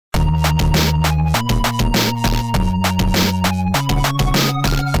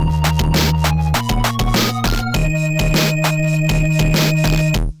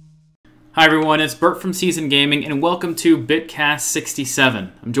Hi everyone, it's Bert from Season Gaming, and welcome to Bitcast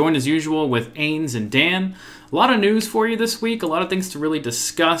 67. I'm joined as usual with Ains and Dan. A lot of news for you this week, a lot of things to really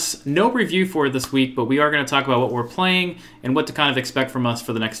discuss. No review for this week, but we are going to talk about what we're playing and what to kind of expect from us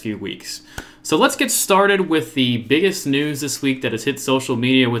for the next few weeks. So let's get started with the biggest news this week that has hit social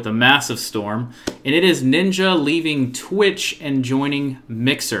media with a massive storm, and it is Ninja leaving Twitch and joining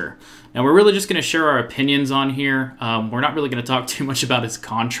Mixer. Now, we're really just going to share our opinions on here. We're not really going to talk too much about his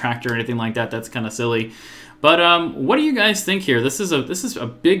contract or anything like that. That's kind of silly. But what do you guys think here? This is a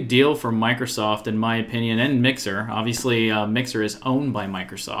big deal for Microsoft, in my opinion, and Mixer. Obviously, Mixer is owned by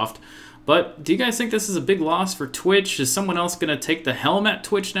Microsoft. But do you guys think this is a big loss for Twitch? Is someone else going to take the helm at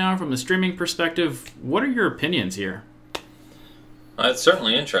Twitch now from a streaming perspective? What are your opinions here? It's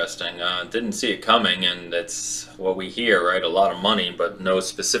certainly interesting. Didn't see it coming, and it's what we hear, right? A lot of money, but no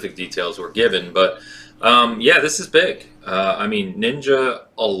specific details were given. But yeah, this is big. I mean, Ninja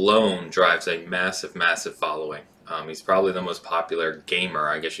alone drives a massive, massive following. He's probably the most popular gamer,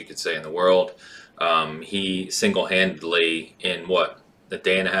 I guess you could say, in the world. He single-handedly, in the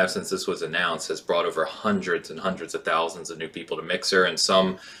day and a half since this was announced, has brought over hundreds and hundreds of thousands of new people to Mixer, and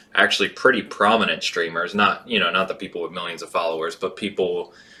some actually pretty prominent streamers, not the people with millions of followers, but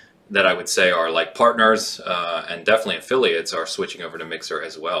people that I would say are like partners and definitely affiliates are switching over to Mixer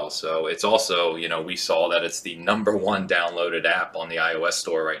as well. So it's also, we saw that it's the #1 downloaded app on the iOS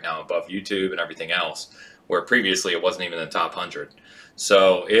store right now, above YouTube and everything else, where previously it wasn't even in the top 100.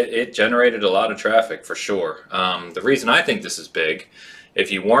 So it generated a lot of traffic for sure. The reason I think this is big, if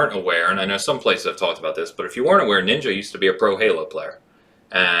you weren't aware, and I know some places have talked about this, but if you weren't aware, Ninja used to be a pro Halo player.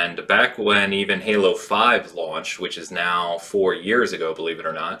 And back when even Halo 5 launched, which is now 4 years ago, believe it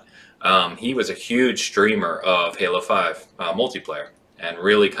or not, he was a huge streamer of Halo 5 multiplayer and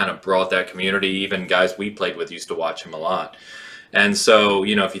really kind of brought that community. Even guys we played with used to watch him a lot. And so,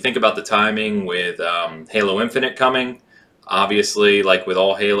 if you think about the timing with Halo Infinite coming, obviously, like with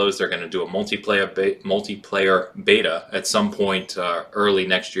all Halos, they're going to do a multiplayer beta at some point early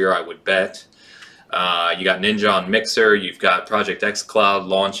next year, I would bet. You got Ninja on Mixer. You've got Project xCloud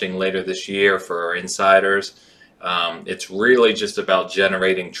launching later this year for our insiders. It's really just about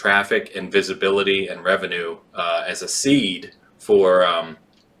generating traffic and visibility and revenue as a seed for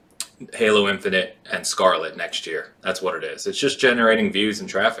Halo Infinite and Scarlet next year. That's what it is. It's just generating views and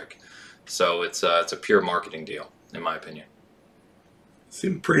traffic. So it's a pure marketing deal, in my opinion.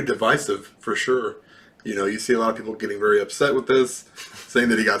 Seemed pretty divisive for sure. You see a lot of people getting very upset with this, saying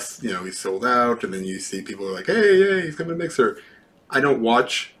that he got, he's sold out, and then you see people are like, hey, he's coming to Mixer. I don't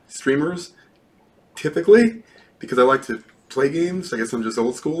watch streamers typically because I like to play games. I guess I'm just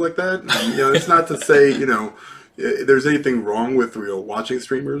old school like that. And, it's not to say, there's anything wrong with watching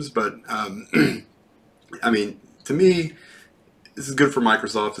streamers, but I mean, to me, this is good for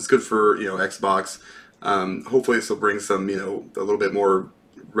Microsoft. It's good for Xbox. Hopefully this will bring some, a little bit more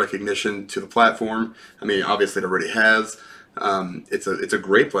recognition to the platform. I mean, obviously it already has. It's a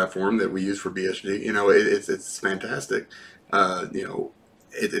great platform that we use for BSG. It's fantastic.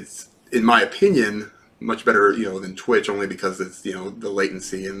 It's in my opinion much better than Twitch, only because it's the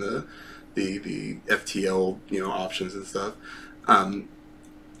latency and the FTL options and stuff. I'm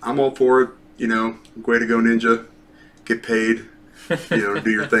all for it. Way to go, Ninja. Get paid.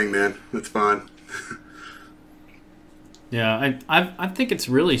 Do your thing, man. That's fine. Yeah, I think it's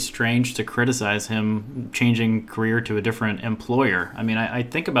really strange to criticize him changing career to a different employer. I mean, I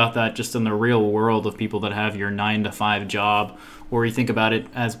think about that just in the real world of people that have your 9-to-5 job, or you think about it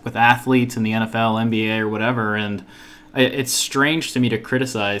as with athletes in the NFL, NBA, or whatever, and it's strange to me to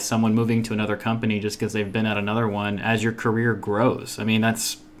criticize someone moving to another company just because they've been at another one as your career grows. I mean,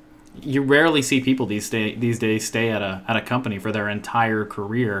 you rarely see people these days stay at a company for their entire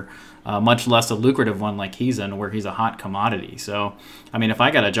career, much less a lucrative one like he's in, where he's a hot commodity. So, I mean, if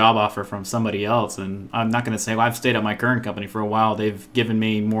I got a job offer from somebody else, and I'm not going to say, well, I've stayed at my current company for a while, they've given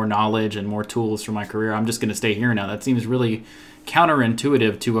me more knowledge and more tools for my career, I'm just going to stay here now. That seems really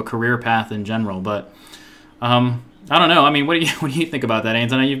counterintuitive to a career path in general. But I don't know. I mean, what do you think about that,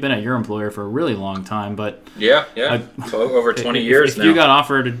 Ains? I know you've been at your employer for a really long time, but yeah, over 20 years now. If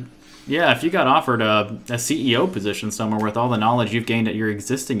you got offered a CEO position somewhere with all the knowledge you've gained at your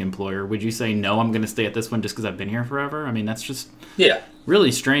existing employer, would you say, no, I'm going to stay at this one just because I've been here forever? I mean, that's just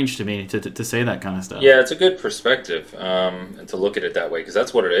really strange to me to say that kind of stuff. Yeah, it's a good perspective and to look at it that way, because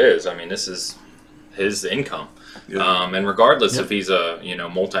that's what it is. I mean, this is his income. Yeah. And regardless if he's a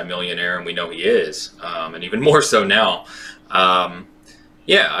multimillionaire, and we know he is, and even more so now,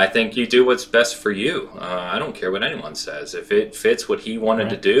 Yeah, I think you do what's best for you. I don't care what anyone says. If it fits what he wanted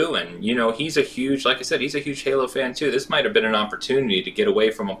to do, and he's a huge, like I said, he's a huge Halo fan too. This might have been an opportunity to get away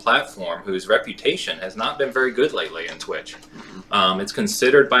from a platform whose reputation has not been very good lately in Twitch. It's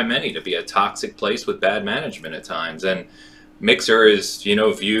considered by many to be a toxic place with bad management at times, and Mixer is,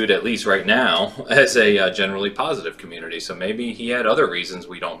 viewed, at least right now, as a generally positive community. So maybe he had other reasons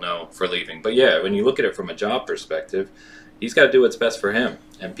we don't know for leaving. But yeah, when you look at it from a job perspective, he's got to do what's best for him.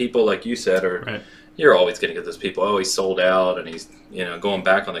 And people, like you said, you're always going to get those people, oh, he's sold out and he's, going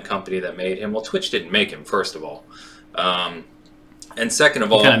back on the company that made him. Well, Twitch didn't make him, first of all. And second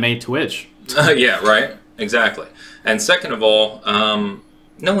of all... He kind of made Twitch. Yeah, right. Exactly. And second of all,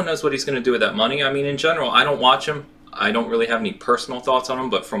 no one knows what he's going to do with that money. I mean, in general, I don't watch him. I don't really have any personal thoughts on him,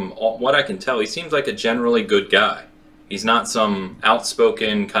 but from what I can tell, he seems like a generally good guy. He's not some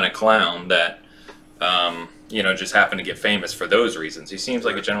outspoken kind of clown that, just happened to get famous for those reasons. He seems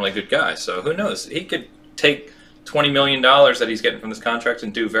like a generally good guy. So who knows? He could take $20 million that he's getting from this contract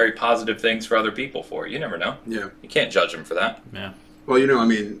and do very positive things for other people for it. You never know. Yeah. You can't judge him for that. Yeah. Well,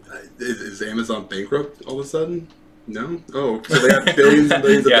 is Amazon bankrupt all of a sudden? No? Oh, so they have billions and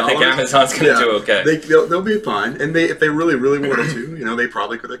billions of dollars? I think Amazon's going to do okay. They'll be fine. And if they really, really wanted to, they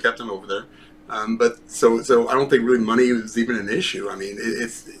probably could have kept them over there. But so I don't think really money was even an issue. I mean,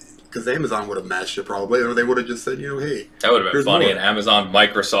 it's because Amazon would have matched it probably, or they would have just said, hey. That would have been funny, an Amazon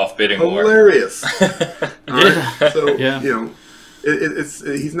Microsoft bidding war. Hilarious. Right? So,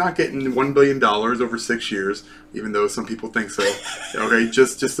 he's not getting $1 billion over 6 years, even though some people think so. Okay,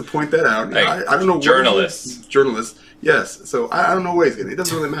 just to point that out. Hey, I don't know. Journalists. Yes. So I don't know what he's getting. It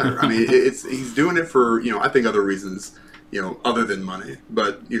doesn't really matter. I mean, he's doing it for I think other reasons, other than money.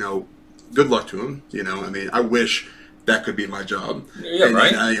 But good luck to him. I mean, I wish that could be my job. Yeah,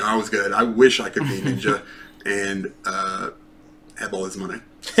 right. I was good. I wish I could be Ninja and have all his money.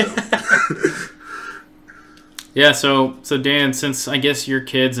 So. Yeah, so Dan, since I guess your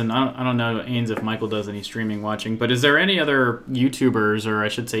kids, and I don't know, Ains, if Michael does any streaming watching, but is there any other YouTubers, or I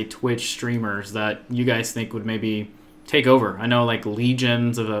should say Twitch streamers, that you guys think would maybe take over? I know like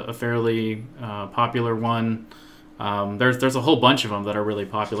Legion's a fairly popular one. There's a whole bunch of them that are really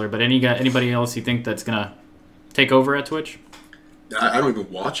popular, but anybody else you think that's going to take over at Twitch? I don't even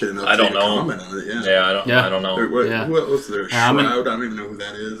watch it enough I don't to know. comment on it. I don't know. What's there? Shroud? I don't even know who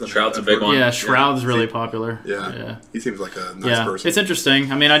that is. Shroud's a big one. Yeah, Shroud's really popular. Yeah. He seems like a nice person. It's interesting.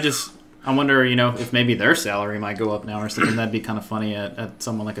 I mean, I wonder, if maybe their salary might go up now or something. That'd be kind of funny at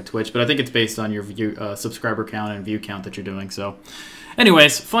someone like a Twitch. But I think it's based on your subscriber count and view count that you're doing. So,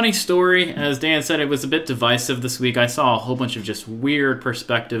 anyways, funny story. As Dan said, it was a bit divisive this week. I saw a whole bunch of just weird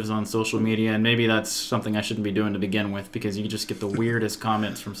perspectives on social media, and maybe that's something I shouldn't be doing to begin with, because you just get the weirdest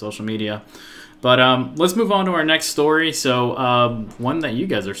comments from social media. But let's move on to our next story. So one that you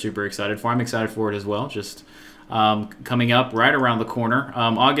guys are super excited for. I'm excited for it as well. Just coming up right around the corner.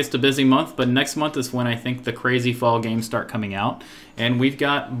 August, a busy month, but next month is when I think the crazy fall games start coming out. And we've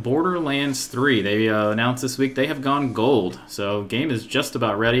got Borderlands 3. They announced this week they have gone gold. So game is just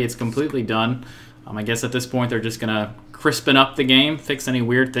about ready. It's completely done. I guess at this point they're just going to crispen up the game, fix any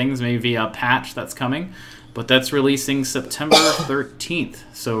weird things, maybe via a patch that's coming. But that's releasing September 13th.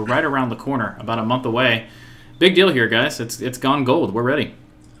 So right around the corner, about a month away. Big deal here, guys. It's gone gold. We're ready.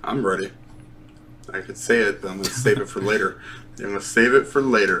 I'm ready. I could say it, but I'm going to save it for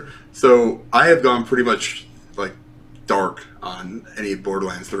later. So I have gone pretty much like dark on any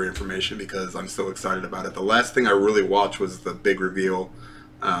Borderlands 3 information because I'm so excited about it. The last thing I really watched was the big reveal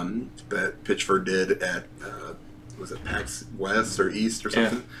that Pitchford did at, was it PAX West or East or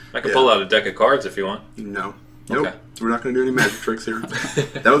something? Yeah. I can pull out a deck of cards if you want. No. Okay. Nope. We're not going to do any magic tricks here.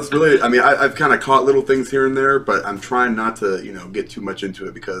 That was really, I mean, I've kind of caught little things here and there, but I'm trying not to, get too much into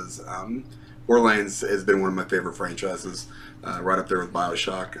it because Borderlands has been one of my favorite franchises, right up there with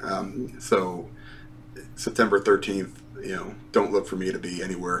BioShock. So September 13th, don't look for me to be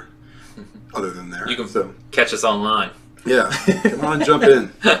anywhere other than there. You can catch us online. Yeah, come on, jump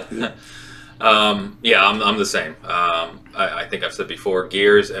in. Yeah, I'm the same. I think I've said before,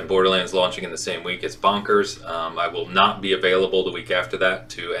 Gears and Borderlands launching in the same week. It's bonkers. I will not be available the week after that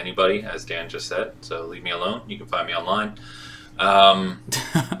to anybody, as Dan just said. So leave me alone. You can find me online.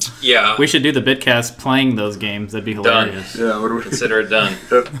 Yeah, we should do the Bitcast playing those games. That'd be hilarious. Done. Yeah, what do we consider it done?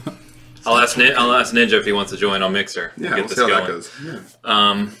 I'll ask Ninja if he wants to join on Mixer. Yeah, get we'll this see how going. that goes.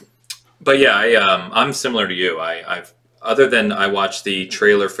 Yeah. But yeah, I'm similar to you. I've other than I watched the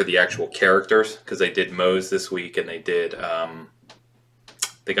trailer for the actual characters because they did Moe's this week and they did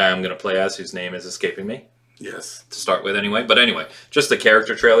the guy I'm going to play as, whose name is escaping me. Yes. To start with anyway. But anyway, just the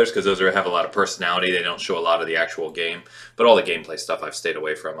character trailers, because those have a lot of personality. They don't show a lot of the actual game. But all the gameplay stuff I've stayed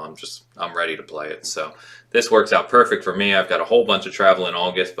away from. I'm ready to play it. So this works out perfect for me. I've got a whole bunch of travel in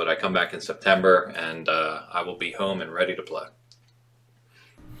August, but I come back in September, and I will be home and ready to play.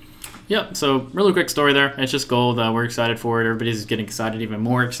 Yep, so really quick story there. It's just gold. We're excited for it. Everybody's getting excited, even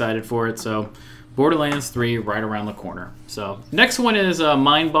more excited for it. So Borderlands 3 right around the corner. So next one is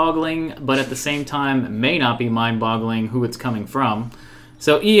mind-boggling, but at the same time may not be mind-boggling who it's coming from.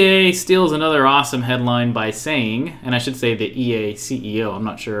 So EA steals another awesome headline by saying, and I should say the EA CEO, I'm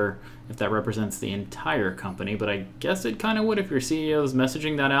not sure if that represents the entire company, but I guess it kind of would if your CEO is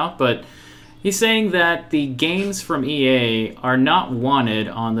messaging that out, but he's saying that the games from EA are not wanted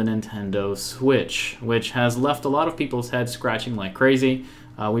on the Nintendo Switch, which has left a lot of people's heads scratching like crazy.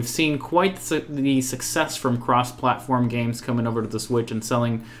 We've seen quite the success from cross-platform games coming over to the Switch and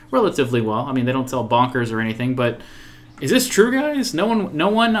selling relatively well. I mean, they don't sell bonkers or anything, but is this true, guys? No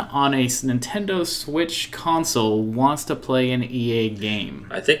one on a Nintendo Switch console wants to play an EA game.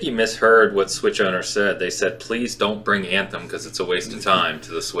 I think you misheard what Switch owners said. They said, please don't bring Anthem because it's a waste of time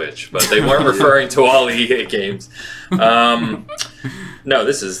to the Switch. But they weren't referring to all EA games. No,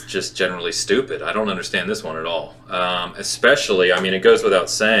 this is just generally stupid. I don't understand this one at all. Especially, I mean, it goes without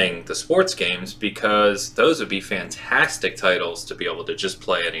saying, the sports games, because those would be fantastic titles to be able to just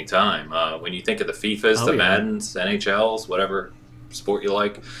play anytime. When you think of the FIFAs, the Maddens, NHLs, whatever sport you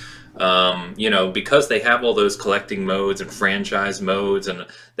like, you know, because they have all those collecting modes and franchise modes, and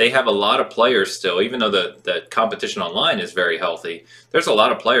they have a lot of players still, even though the competition online is very healthy, there's a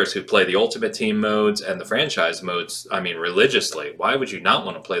lot of players who play the Ultimate Team modes and the franchise modes, I mean, religiously. Why would you not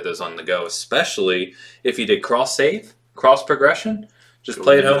want to play those on the go, especially if you did cross-save, cross-progression? Just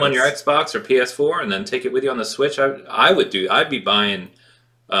play at home on your Xbox or PS4 and then take it with you on the Switch. I'd be buying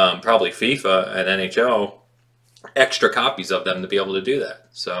probably FIFA and NHL, extra copies of them to be able to do that.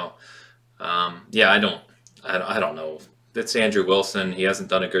 So, yeah, I don't know. It's Andrew Wilson. He hasn't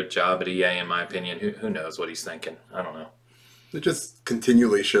done a good job at EA, in my opinion. Who knows what he's thinking? I don't know. It just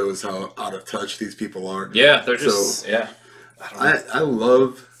continually shows how out of touch these people are. Yeah, they're just, yeah. I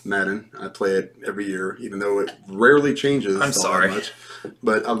love Madden. I play it every year, even though it rarely changes. I'm sorry. Much,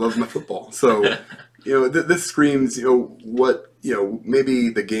 but I love my football. So, you know, this screams, you know, what, you know, maybe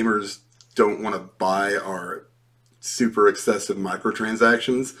the gamers don't want to buy our super excessive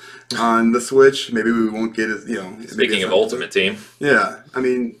microtransactions on the Switch. Maybe we won't get it, you know. Speaking of Ultimate Team. Yeah, I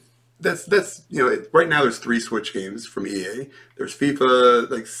mean, that's you know, right now there's 3 Switch games from EA. There's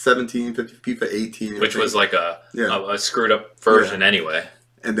FIFA like 17, FIFA 18, which was like a screwed up version anyway.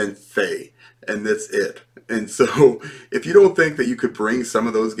 And then Faye, and that's it. And so, if you don't think that you could bring some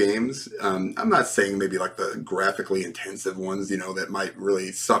of those games, I'm not saying maybe like the graphically intensive ones, you know, that might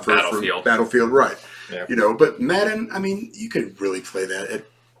really suffer from Battlefield, right? Yeah. You know, but Madden, I mean, you could really play that at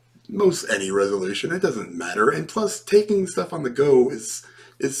most any resolution. It doesn't matter. And plus, taking stuff on the go is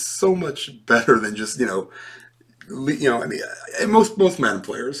so much better than just, you know, I mean, most Madden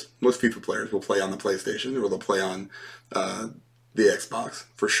players, most FIFA players will play on the PlayStation or they'll play on the Xbox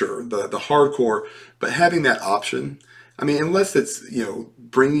for sure, the hardcore. But having that option, I mean, unless it's, you know,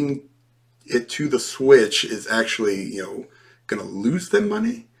 bringing it to the Switch is actually, you know, going to lose them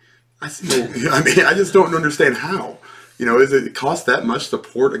money. I mean, I just don't understand how. You know, does it cost that much to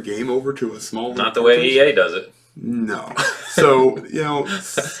port a game over to a small? Not the way EA does it. No. So, you know,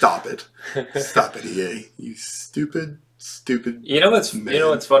 stop it. Stop it, EA. You stupid. You know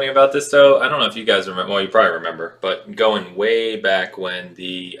what's funny about this though? I don't know if you guys remember. Well, you probably remember, but going way back when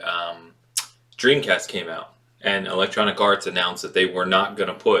the Dreamcast came out, and Electronic Arts announced that they were not going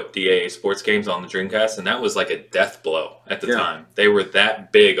to put the EA Sports games on the Dreamcast, and that was like a death blow at the time. They were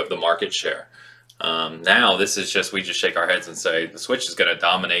that big of the market share. Now this is just, we just shake our heads and say the Switch is going to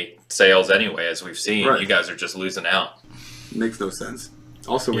dominate sales anyway, as we've seen. Right. You guys are just losing out. Makes no sense.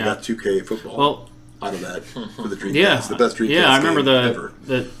 Also, we got 2K football out of that for the Dreamcast. Yeah, the best Dreamcast game I remember ever.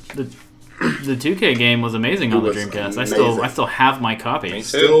 The 2K game was amazing on the Dreamcast. I still have my copy.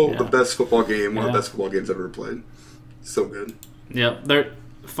 Still the best football game. One of the best football games I've ever played. So good. Yeah,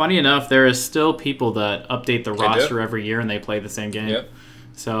 funny enough, there is still people that update the roster every year and they play the same game. Yep.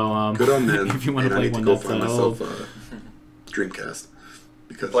 So good on them. If you want to play one that's myself Dreamcast.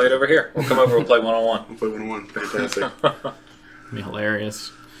 Because play it over here. We'll come over. We'll play one-on-one. We'll play one-on-one. Fantastic. It'd be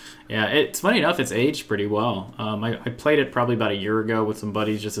hilarious. Yeah, it's funny enough. It's aged pretty well. I played it probably about a year ago with some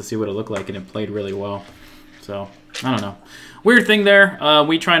buddies just to see what it looked like, and it played really well. So I don't know. Weird thing there.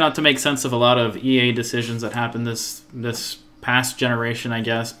 We try not to make sense of a lot of EA decisions that happened this past generation, I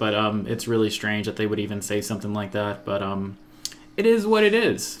guess. But it's really strange that they would even say something like that. But it is what it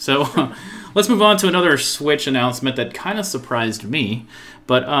is. So let's move on to another Switch announcement that kind of surprised me.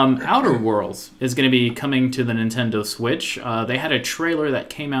 But Outer Worlds is going to be coming to the Nintendo Switch. They had a trailer that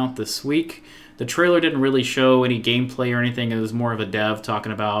came out this week. The trailer didn't really show any gameplay or anything. It was more of a dev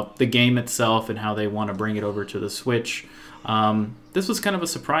talking about the game itself and how they want to bring it over to the Switch. This was kind of a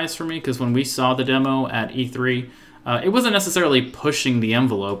surprise for me because when we saw the demo at E3, it wasn't necessarily pushing the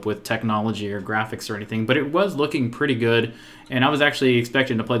envelope with technology or graphics or anything, but it was looking pretty good. And I was actually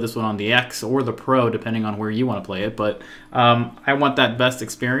expecting to play this one on the X or the Pro, depending on where you want to play it. But I want that best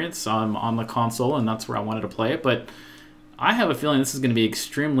experience on the console, and that's where I wanted to play it. But I have a feeling this is going to be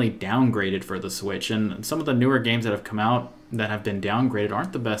extremely downgraded for the Switch. And some of the newer games that have come out that have been downgraded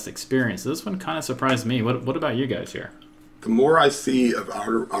aren't the best experience. This one kind of surprised me. What about you guys here? The more I see of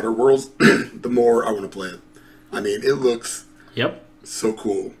Outer Worlds, the more I want to play it. I mean, it looks so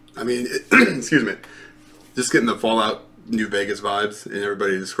cool. I mean, excuse me, just getting the Fallout New Vegas vibes and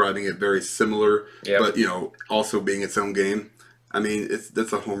everybody describing it very similar, but, you know, also being its own game. I mean,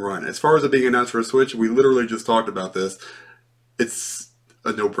 that's a home run. As far as it being announced for a Switch, we literally just talked about this. It's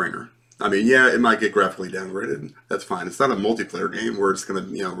a no-brainer. I mean, yeah, it might get graphically downgraded. That's fine. It's not a multiplayer game where it's going to,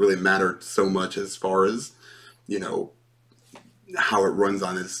 you know, really matter so much as far as, you know, how it runs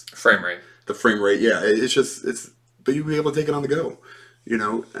on its frame rate. The frame rate, yeah, but you'll be able to take it on the go, you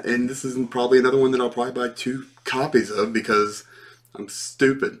know. And this is probably another one that I'll probably buy 2 copies of because I'm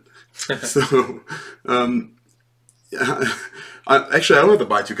stupid. So, actually, I don't have to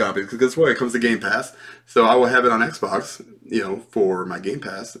buy 2 copies because guess what? It comes to Game Pass, so I will have it on Xbox, you know, for my Game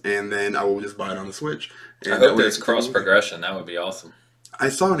Pass, and then I will just buy it on the Switch. And I hope there's cross progression. That would be awesome. I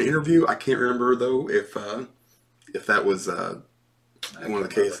saw an interview. I can't remember though if that was. One of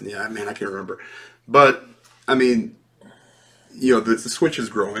the cases, yeah, man, I can't remember. But, I mean, you know, the Switch is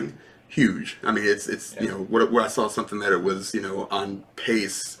growing huge. I mean, it's you know, what I saw something that it was, you know, on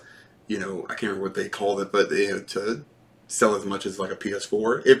pace, you know, I can't remember what they called it, but, you know, to sell as much as like a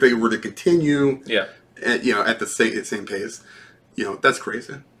PS4. If they were to continue, at, you know, at the same pace, you know, that's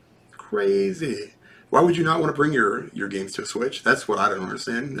crazy. Crazy. Why would you not want to bring your games to a Switch? That's what I don't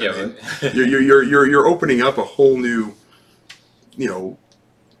understand. Yeah, I mean, you're opening up a whole new, you know,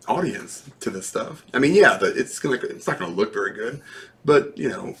 audience to this stuff. I mean, yeah, it's not gonna look very good, but you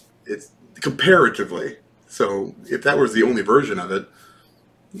know, it's comparatively. So if that was the only version of it,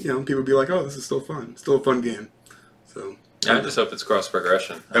 you know, people would be like, "Oh, this is still fun. Still a fun game." So I just hope it's cross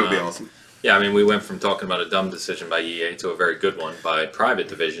progression. That would be awesome. Yeah, I mean, we went from talking about a dumb decision by EA to a very good one by Private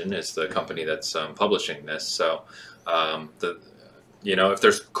Division. Is the company that's publishing this. So you know, if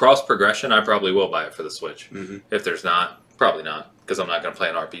there's cross progression, I probably will buy it for the Switch. If there's not, probably not, because I'm not going to play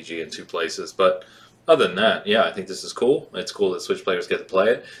an RPG in 2 places. But other than that, yeah, I think this is cool. It's cool that Switch players get to play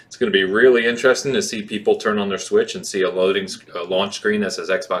it. It's going to be really interesting to see people turn on their Switch and see a launch screen that says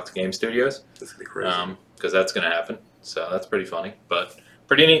Xbox Game Studios. That's going to be crazy. Because that's going to happen. So that's pretty funny, but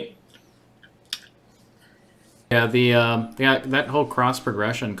pretty neat. Yeah, that whole cross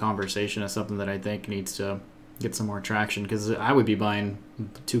progression conversation is something that I think needs to get some more traction because I would be buying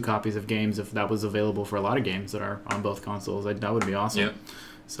 2 copies of games if that was available for a lot of games that are on both consoles. That would be awesome. Yeah.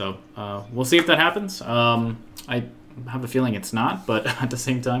 So we'll see if that happens. I have a feeling it's not, but at the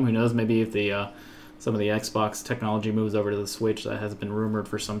same time, who knows? Maybe if some of the Xbox technology moves over to the Switch, that has been rumored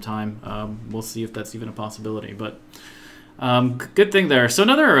for some time. We'll see if that's even a possibility. But good thing there. So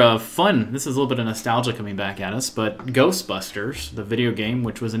another fun, this is a little bit of nostalgia coming back at us, but Ghostbusters, the video game,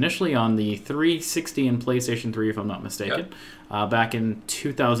 which was initially on the 360 and PlayStation 3, if I'm not mistaken, back in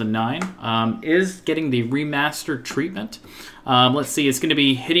 2009, is getting the remastered treatment. Let's see, it's going to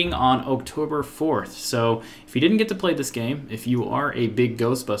be hitting on October 4th. So if you didn't get to play this game, if you are a big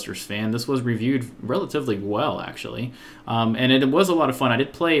Ghostbusters fan, this was reviewed relatively well, actually. And it was a lot of fun. I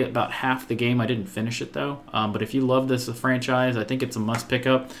did play about half the game. I didn't finish it, though. But if you love this franchise, I think it's a must pick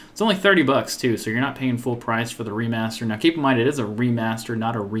up. It's only $30, too, so you're not paying full price for the remaster. Now, keep in mind, it is a remaster,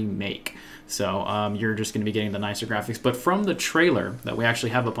 not a remake. So you're just going to be getting the nicer graphics. But from the trailer that we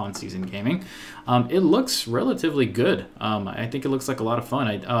actually have up on Season Gaming, it looks relatively good. I think it looks like a lot of fun.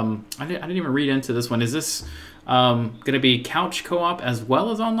 I didn't even read into this one. Is this going to be couch co-op as well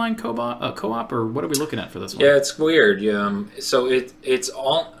as online co-op, or what are we looking at for this one? Yeah, it's weird. So it's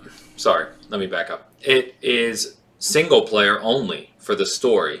all... Sorry, let me back up. It is single player only for the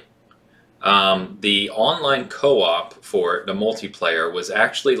story. The online co-op for the multiplayer was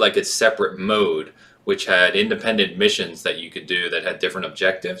actually like a separate mode, which had independent missions that you could do that had different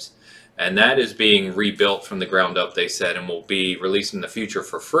objectives. And that is being rebuilt from the ground up, they said, and will be released in the future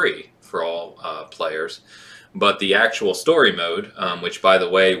for free for all players. But the actual story mode, which by the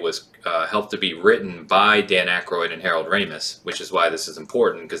way was helped to be written by Dan Aykroyd and Harold Ramis, which is why this is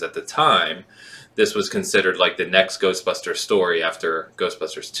important, because at the time this was considered like the next Ghostbusters story after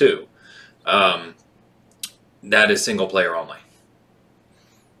Ghostbusters 2. That is single player only.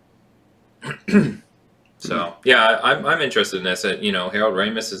 So yeah, I'm interested in this. Harold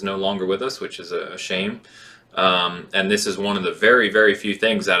Ramis is no longer with us, which is a shame. And this is one of the very, very few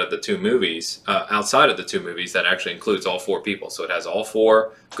things out of the two movies, outside of the two movies, that actually includes all 4 people. So it has all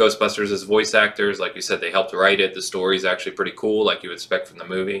 4 Ghostbusters as voice actors. Like you said, they helped write it. The story is actually pretty cool, like you would expect from the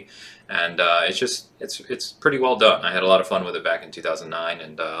movie. And it's pretty well done. I had a lot of fun with it back in 2009,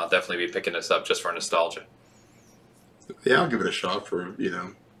 and I'll definitely be picking this up just for nostalgia. Yeah, I'll give it a shot for,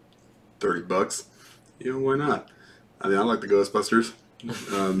 $30. Why not? I mean, I like the Ghostbusters.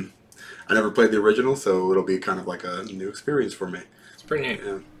 I never played the original, so it'll be kind of like a new experience for me. It's pretty neat.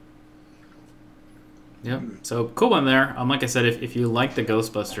 Yeah. Yep. So cool one there. Like I said, if you like the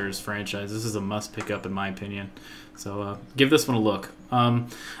Ghostbusters franchise, this is a must pick up in my opinion. So give this one a look.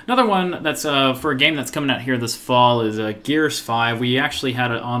 Another one that's for a game that's coming out here this fall is Gears 5. We actually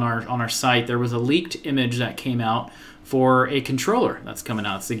had it on our site. There was a leaked image that came out for a controller that's coming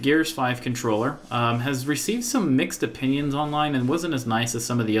out. It's the Gears 5 controller. Has received some mixed opinions online and wasn't as nice as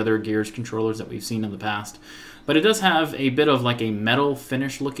some of the other Gears controllers that we've seen in the past. But it does have a bit of like a metal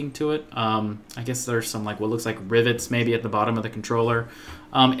finish looking to it. I guess there's some like what looks like rivets maybe at the bottom of the controller.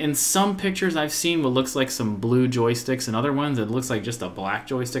 In some pictures I've seen what looks like some blue joysticks, and other ones it looks like just a black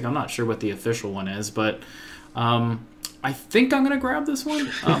joystick. I'm not sure what the official one is, but I think I'm going to grab this one.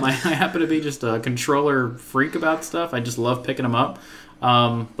 I happen to be just a controller freak about stuff. I just love picking them up.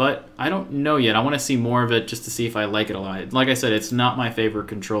 But I don't know yet. I want to see more of it just to see if I like it a lot. Like I said, it's not my favorite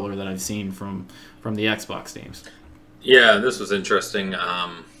controller that I've seen from the Xbox games. Yeah, this was interesting.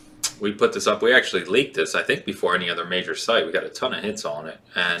 We put this up. We actually leaked this, I think, before any other major site. We got a ton of hits on it.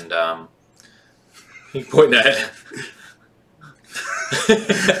 And you pointing at it.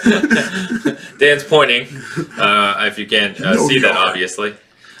 Dan's pointing, if you can't see that, obviously.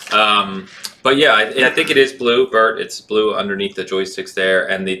 But yeah, I think it is blue, Bert. It's blue underneath the joysticks there.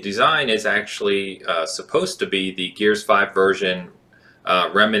 And the design is actually supposed to be the Gears 5 version,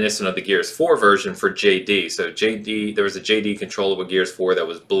 reminiscent of the Gears 4 version for JD. So there was a JD controller with Gears 4 that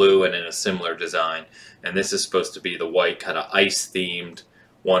was blue and in a similar design. And this is supposed to be the white kind of ice-themed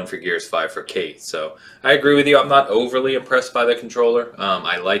one for Gears 5 for Kate. So I agree with you. I'm not overly impressed by the controller.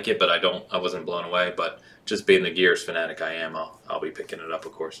 I like it, but I wasn't blown away. But just being the Gears fanatic I am, I'll be picking it up,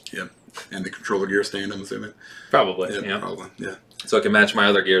 of course. Yeah, and the controller gear stand, I'm assuming. Probably. Yeah, probably. Yeah. So it can match my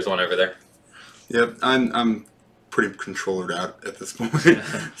other Gears one over there. Yep, I'm pretty controllered out at this point,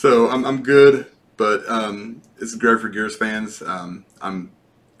 so I'm good. But it's great for Gears fans. I'm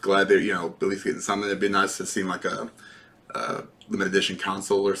glad they're at least getting something. It'd be nice to see like a limited edition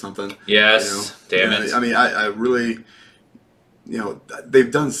console or something. Yes, damn it. I mean, I really,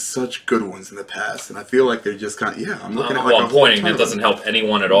 they've done such good ones in the past, and I feel like they're just kind of, I'm looking at like I'm pointing, it doesn't help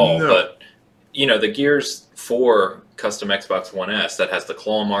anyone at all, but, the Gears 4 custom Xbox One S that has the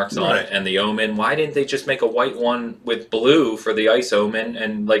claw marks on it and the Omen, why didn't they just make a white one with blue for the Ice Omen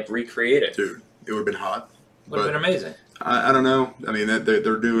and, recreate it? Dude, it would have been hot. Would have been amazing. I don't know. I mean, they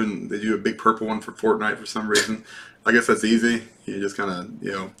do a big purple one for Fortnite for some reason. I guess that's easy. You just kind of,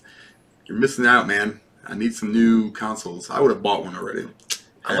 you're missing out, man. I need some new consoles. I would have bought one already.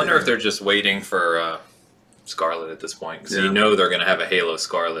 I wonder if they're just waiting for Scarlet at this point. Because they're going to have a Halo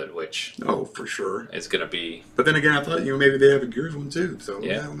Scarlet, which... Oh, for sure. Is going to be... But then again, I thought, maybe they have a Gears one too. So,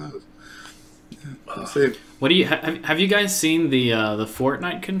 yeah, who knows? Yeah, we'll see. What do you... Have you guys seen the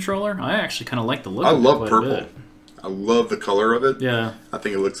Fortnite controller? I actually kind of like the look of it. I love purple. I love the color of it. Yeah. I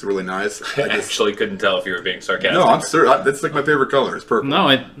think it looks really nice. I actually couldn't tell if you were being sarcastic. No, I'm serious. That's like my favorite color. It's purple. No,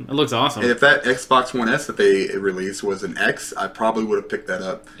 it looks awesome. And if that Xbox One S that they released was an X, I probably would have picked that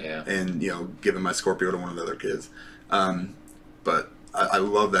up. Yeah. And, given my Scorpio to one of the other kids. But I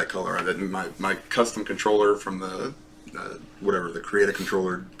love that color. My custom controller from the, the Creative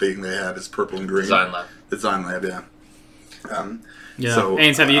controller thing they have is purple and green. Design Lab, yeah. Yeah. So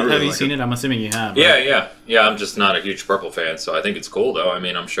Ains, have you seen it? I'm assuming you have. Right? Yeah. I'm just not a huge purple fan, so I think it's cool though. I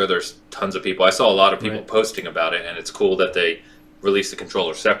mean, I'm sure there's tons of people. I saw a lot of people posting about it, and it's cool that they released the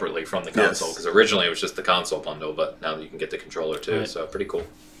controller separately from the console, because originally it was just the console bundle, but now you can get the controller too. So pretty cool.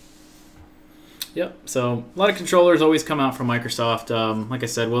 Yep. So a lot of controllers always come out from Microsoft. Like I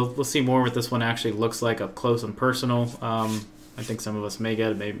said, we'll see more what this one actually looks like up close and personal. I think some of us may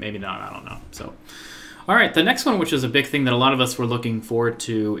get it, maybe not. I don't know. So. All right, the next one, which is a big thing that a lot of us were looking forward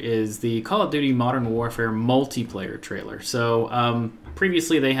to, is the Call of Duty Modern Warfare multiplayer trailer. So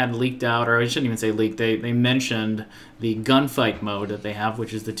previously they had leaked out, or I shouldn't even say leaked, they mentioned the gunfight mode that they have,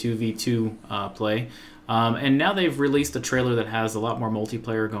 which is the 2v2 play. And now they've released a trailer that has a lot more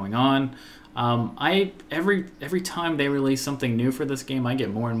multiplayer going on. Every time they release something new for this game, I get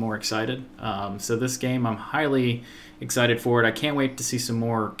more and more excited. So this game, I'm highly excited for it. I can't wait to see some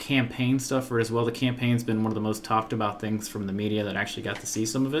more campaign stuff for it as well. The campaign's been one of the most talked about things from the media that actually got to see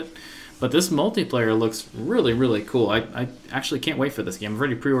some of it. But this multiplayer looks really, really cool. I actually can't wait for this game. I've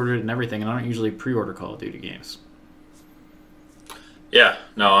already pre-ordered it and everything, and I don't usually pre-order Call of Duty games. Yeah,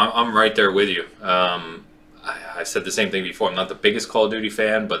 no, I'm right there with you. I said the same thing before. I'm not the biggest Call of Duty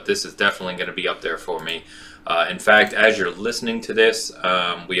fan, but this is definitely going to be up there for me. In fact, as you're listening to this,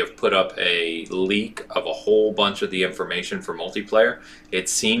 we have put up a leak of a whole bunch of the information for multiplayer. It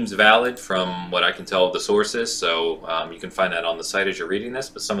seems valid from what I can tell of the sources, so you can find that on the site as you're reading this,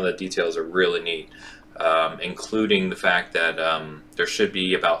 but some of the details are really neat, including the fact that there should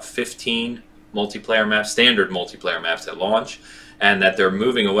be about 15 multiplayer maps, standard multiplayer maps at launch, and that they're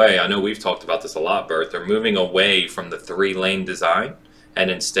moving away. I know we've talked about this a lot, Bert. They're moving away from the 3-lane design and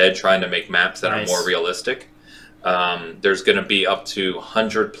instead trying to make maps that are more realistic. There's going to be up to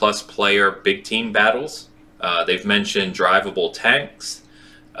 100-plus player big team battles. They've mentioned drivable tanks.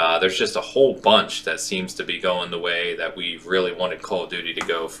 There's just a whole bunch that seems to be going the way that we've really wanted Call of Duty to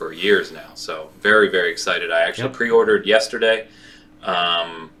go for years now. So very, very excited. I actually pre-ordered yesterday.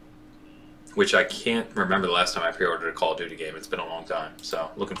 Which I can't remember the last time I pre-ordered a Call of Duty game. It's been a long time, so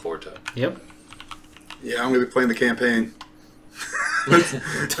looking forward to it. Yep. Yeah, I'm going to be playing the campaign. that's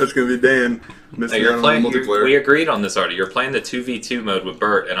going to be Dan. Missing out on the multiplayer. We agreed on this already. You're playing the 2v2 mode with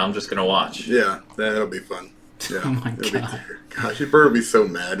Bert, and I'm just going to watch. Yeah, that'll be fun. Yeah, oh my God. Gosh, Bert will be so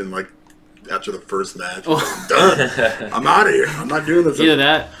mad and like after the first match. I'm done. I'm out of here. I'm not doing this. Either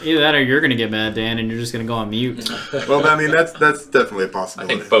that, or you're going to get mad, Dan, and you're just going to go on mute. Well, I mean, that's definitely a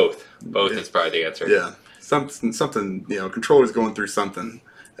possibility. I think both. Both is probably the answer. Yeah, something. You know, controller's going through something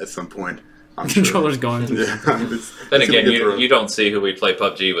at some point. Controller's going through. Yeah. Then again, you don't see who we play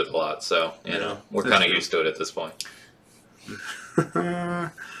PUBG with a lot, so you know we're kind of used to it at this point. Wait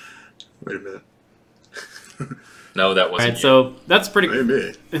a minute. No, that wasn't. All right, so that's pretty.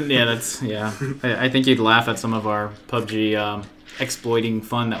 Maybe. Yeah, I think you'd laugh at some of our PUBG exploiting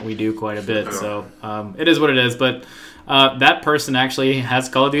fun that we do quite a bit. So it is what it is. But that person actually has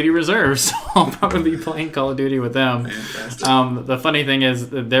Call of Duty reserves, so I'll probably be playing Call of Duty with them. Fantastic. The funny thing is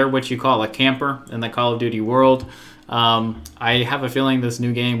they're what you call a camper in the Call of Duty world. I have a feeling this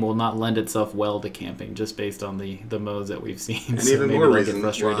new game will not lend itself well to camping, just based on the modes that we've seen. And so even maybe more they'll reason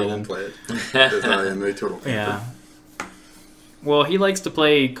get why I won't play it. Because I am a total camper. Yeah. Well, he likes to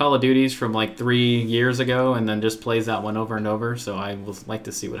play Call of Duties from like 3 years ago, and then just plays that one over and over. So I would like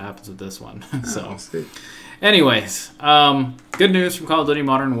to see what happens with this one. So, anyways, good news from Call of Duty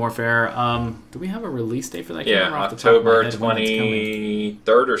Modern Warfare. Do we have a release date for that game? Yeah, October 23rd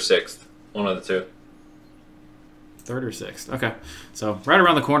or 6th, one of the two. 3rd or 6th. Okay, so right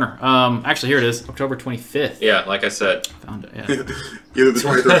around the corner. Actually, here it is, October 25th. Yeah, like I said. Found it. Yeah. Either the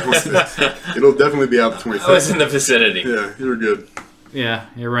 23rd or 26th. It'll definitely be out the 26th. I was in the vicinity. Yeah, you're good. Yeah,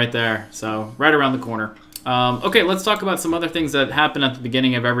 you're right there. So right around the corner. Okay, let's talk about some other things that happen at the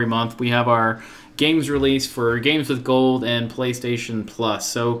beginning of every month. We have our games release for Games with Gold and PlayStation Plus.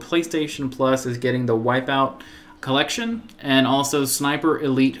 So PlayStation Plus is getting the Wipeout Collection and also Sniper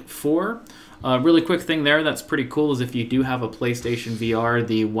Elite 4. Really quick thing there that's pretty cool is if you do have a PlayStation VR,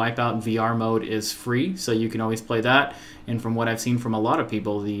 the Wipeout VR mode is free, so you can always play that. And from what I've seen from a lot of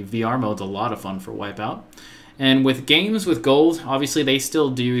people, the VR mode's a lot of fun for Wipeout. And with Games with Gold, obviously they still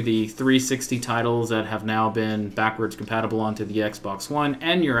do the 360 titles that have now been backwards compatible onto the Xbox One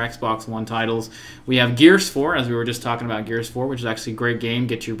and your Xbox One titles. We have Gears 4, as we were just talking about Gears 4, which is actually a great game,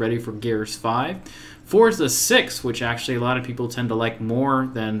 get you ready for Gears 5. Forza 6, which actually a lot of people tend to like more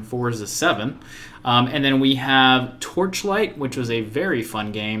than Forza 7. And then we have Torchlight, which was a very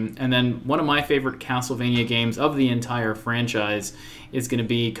fun game. And then one of my favorite Castlevania games of the entire franchise is going to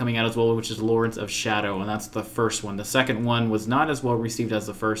be coming out as well, which is Lords of Shadow, and that's the first one. The second one was not as well received as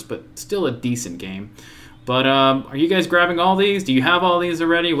the first, but still a decent game. But are you guys grabbing all these? Do you have all these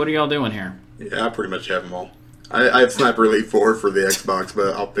already? What are y'all doing here? Yeah, I pretty much have them all. I have Sniper Elite 4 for the Xbox,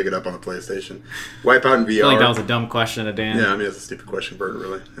 but I'll pick it up on the PlayStation. Wipeout in VR. I feel like that was a dumb question to Dan. Yeah, I mean, it's a stupid question, Bert,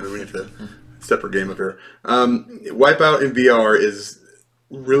 really. I mean, we need to step our game up here. Wipeout in VR is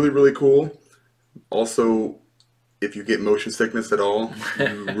really, really cool. Also, if you get motion sickness at all,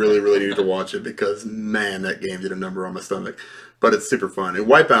 you really, really need to watch it because, man, that game did a number on my stomach. But it's super fun. And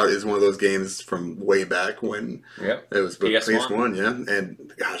Wipeout is one of those games from way back when it was PS1, yeah.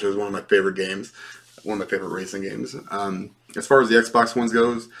 And, gosh, it was one of my favorite games, one of my favorite racing games. As far as the Xbox ones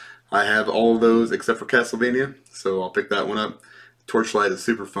goes, I have all of those except for Castlevania, so I'll pick that one up. Torchlight is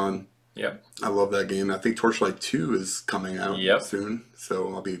super fun. Yep. I love that game. I think Torchlight 2 is coming out soon,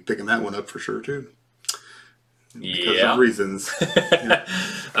 so I'll be picking that one up for sure, too. Because of reasons.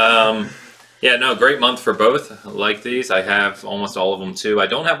 Yeah, no, great month for both. I like these. I have almost all of them, too. I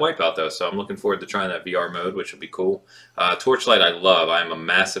don't have Wipeout, though, so I'm looking forward to trying that VR mode, which would be cool. Torchlight I love. I'm a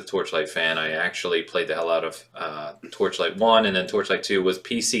massive Torchlight fan. I actually played the hell out of Torchlight 1, and then Torchlight 2 was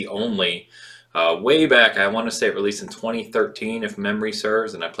PC only. Way back, I want to say it released in 2013, if memory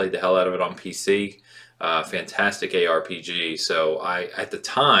serves, and I played the hell out of it on PC. Fantastic ARPG. So at the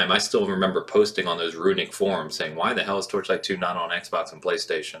time, I still remember posting on those Runic forums saying, why the hell is Torchlight 2 not on Xbox and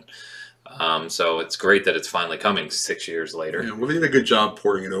PlayStation? So it's great that it's finally coming 6 years later. Yeah, well, they did a good job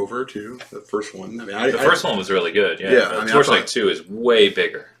porting it over to the first one. I mean, the first one was really good. Yeah, I mean, Torchlight 2 is way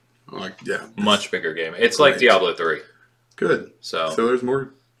bigger. Much bigger game. It's like Diablo 3. Good. So there's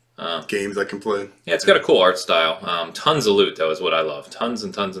more games I can play. Yeah, it's got a cool art style. Tons of loot, though, is what I love. Tons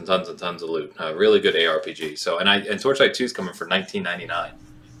and tons and tons and tons of loot. Really good ARPG. So and Torchlight 2 is coming for $19.99.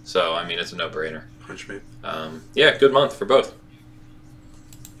 So I mean, it's a no-brainer. Punch me. Yeah, good month for both.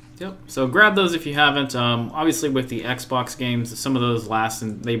 Yep. So grab those if you haven't. Obviously, with the Xbox games, some of those last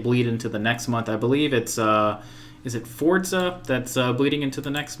and they bleed into the next month. I believe it's is it Forza that's bleeding into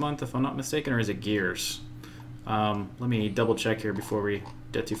the next month, if I'm not mistaken, or is it Gears? Let me double check here before we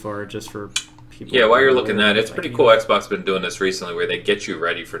get too far, just for people. Yeah, while you're looking at it, it's pretty cool. Xbox been doing this recently, where they get you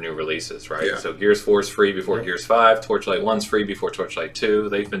ready for new releases, right? Yeah. So Gears 4 is free before Gears 5. Torchlight 1's free before Torchlight 2.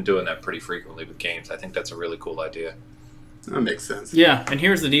 They've been doing that pretty frequently with games. I think that's a really cool idea. That makes sense. Yeah, and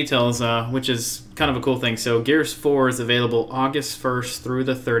here's the details, which is kind of a cool thing. So Gears 4 is available August 1st through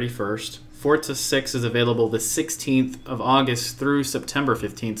the 31st. Forza 6 is available the 16th of August through September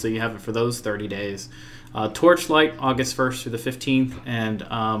 15th, so you have it for those 30 days. Torchlight, August 1st through the 15th,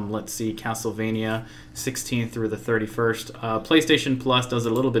 and let's see, Castlevania, 16th through the 31st. PlayStation Plus does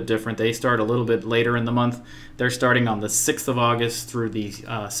it a little bit different. They start a little bit later in the month. They're starting on the 6th of August through the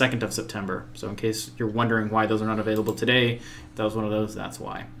 2nd of September. So in case you're wondering why those are not available today, if that was one of those, that's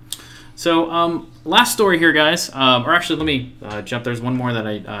why. So last story here, guys, or actually let me jump. There's one more that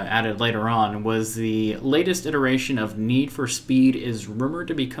I added later on, was the latest iteration of Need for Speed is rumored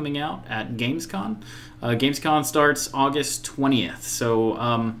to be coming out at Gamescom. Gamescom starts August 20th, so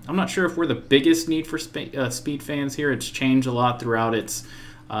I'm not sure if we're the biggest Need for Speed fans here. It's changed a lot throughout its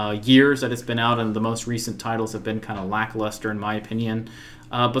years that it's been out, and the most recent titles have been kind of lackluster in my opinion.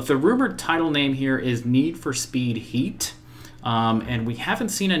 But the rumored title name here is Need for Speed Heat. And we haven't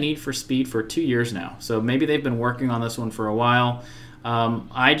seen a Need for Speed for 2 years now, so maybe they've been working on this one for a while.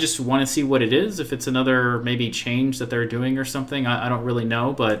 I just want to see what it is, if it's another maybe change that they're doing or something. I don't really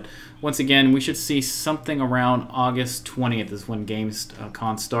know, but once again, we should see something around August 20th is when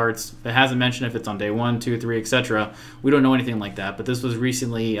Gamescom starts. It hasn't mentioned if it's on day 1, 2, 3, etc. We don't know anything like that, but this was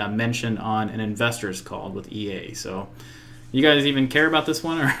recently mentioned on an investors call with EA. So you guys even care about this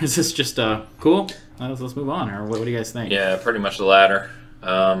one, or is this just cool? Let's move on, or what do you guys think? Yeah, pretty much the latter.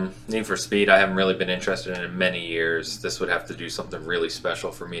 Need for Speed, I haven't really been interested in many years. This would have to do something really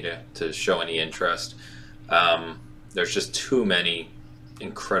special for me to show any interest. There's just too many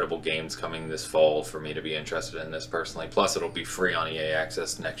incredible games coming this fall for me to be interested in this personally. Plus, it'll be free on EA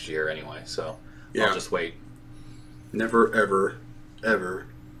Access next year anyway, so I'll just wait. Never, ever, ever,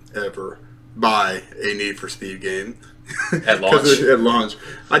 ever buy a Need for Speed game. At launch? At launch.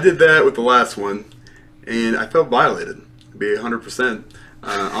 I did that with the last one, and I felt violated, to be 100%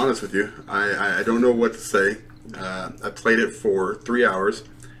 honest with you. I don't know what to say. I played it for 3 hours,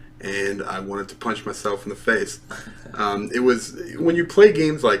 and I wanted to punch myself in the face. It was, when you play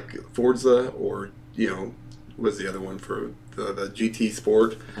games like Forza, or, what's the other one for the GT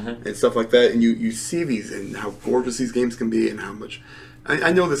Sport, and stuff like that, and you see these, and how gorgeous these games can be, and how much...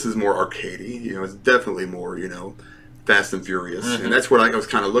 I know this is more arcadey, it's definitely more, Fast and Furious, and that's what I was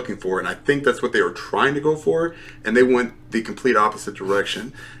kind of looking for, and I think that's what they were trying to go for, and they went the complete opposite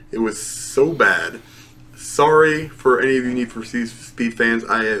direction. It was so bad. Sorry for any of you Need for Speed fans.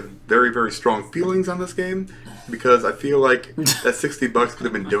 I have very, very strong feelings on this game, because I feel like that $60 could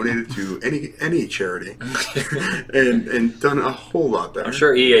have been donated to any charity and done a whll lot better. I'm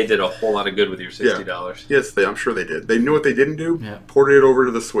sure EA did a whole lot of good with your $60. Yeah. Yes, I'm sure they did. They knew what they didn't do, ported it over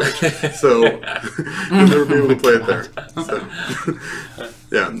to the Switch. So you'll never be able to play it there. So,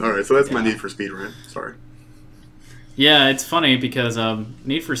 yeah, all right. So that's my Need for Speed rant. Sorry. Yeah, it's funny because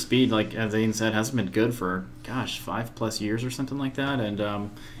Need for Speed, like as Aiden said, hasn't been good for, gosh, 5+ years or something like that.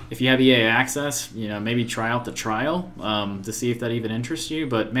 And if you have EA Access, maybe try out the trial to see if that even interests you.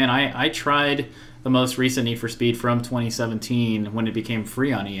 But man, I tried the most recent Need for Speed from 2017 when it became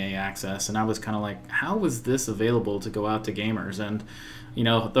free on EA Access, and I was kind of like, how was this available to go out to gamers? And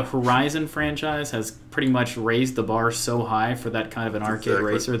the Horizon franchise has pretty much raised the bar so high for that kind of an arcade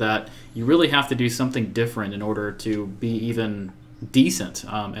racer that you really have to do something different in order to be even decent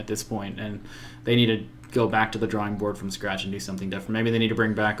at this point. And they need to go back to the drawing board from scratch and do something different. Maybe they need to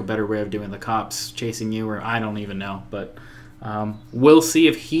bring back a better way of doing the cops chasing you, or I don't even know. But we'll see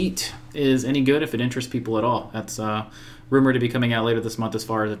if Heat is any good, if it interests people at all. That's rumored to be coming out later this month as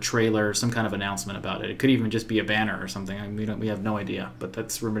far as a trailer or some kind of announcement about it. It could even just be a banner or something. I mean, we have no idea, but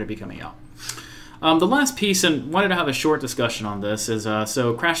that's rumored to be coming out. The last piece, and wanted to have a short discussion on this, is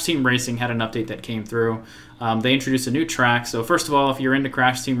so Crash Team Racing had an update that came through. They introduced a new track. So first of all, if you're into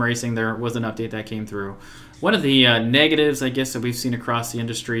Crash Team Racing, there was an update that came through. One of the negatives, I guess, that we've seen across the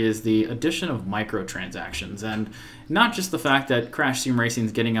industry is the addition of microtransactions. And not just the fact that Crash Team Racing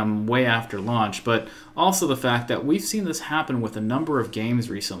is getting them way after launch, but also the fact that we've seen this happen with a number of games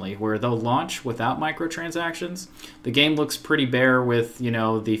recently where they'll launch without microtransactions. The game looks pretty bare with,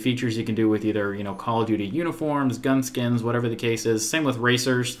 the features you can do with either, Call of Duty uniforms, gun skins, whatever the case is. Same with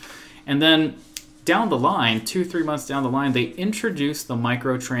racers. And then down the line, 2-3 months down the line, they introduced the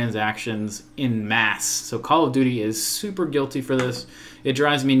microtransactions in mass. So Call of Duty is super guilty for this. It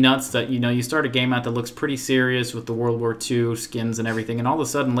drives me nuts that, you start a game out that looks pretty serious with the World War II skins and everything, and all of a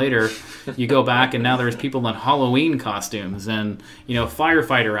sudden later, you go back and now there's people in Halloween costumes and,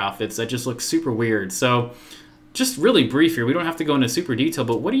 firefighter outfits that just look super weird. So just really brief here. We don't have to go into super detail,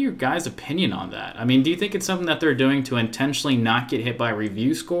 but what are your guys' opinion on that? I mean, do you think it's something that they're doing to intentionally not get hit by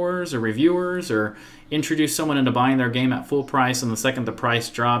review scores or reviewers, or introduce someone into buying their game at full price, and the second the price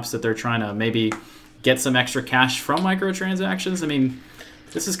drops that they're trying to maybe get some extra cash from microtransactions? I mean,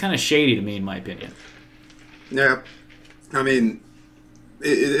 this is kind of shady to me, in my opinion. Yeah. I mean,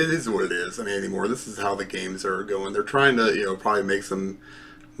 it is what it is. I mean, anymore, this is how the games are going. They're trying to, probably make some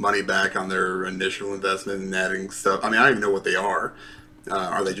money back on their initial investment and adding stuff. I mean, I don't even know what they are.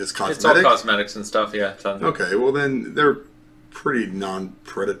 Are they just cosmetic? It's all cosmetics and stuff, yeah. Okay, well then they're pretty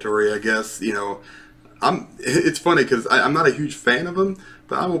non-predatory, I guess. It's funny because I'm not a huge fan of them,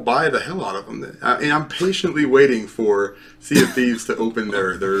 but I will buy the hell out of them. And I'm patiently waiting for Sea of Thieves to open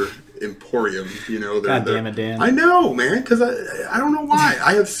their emporium. God damn it, Dan. I know, man, because I don't know why.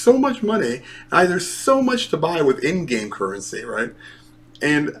 I have so much money. There's so much to buy with in-game currency, right?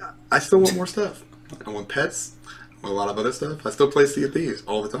 And I still want more stuff. I want pets. I want a lot of other stuff. I still play Sea of Thieves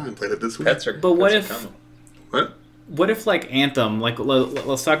all the time. Played it this week. But what if... What? What if, like, Anthem, like,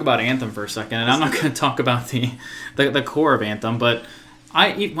 let's talk about Anthem for a second, and I'm not going to talk about the core of Anthem, but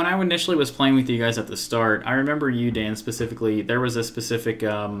when I initially was playing with you guys at the start, I remember you, Dan, specifically, there was a specific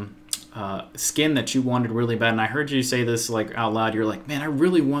skin that you wanted really bad, and I heard you say this, like, out loud. You're like, man, I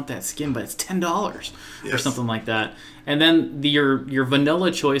really want that skin, but it's $10 or something like that. And then your vanilla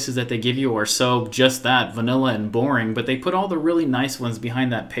choices that they give you are so just that, vanilla and boring, but they put all the really nice ones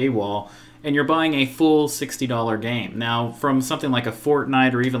behind that paywall, and you're buying a full $60 game. Now, from something like a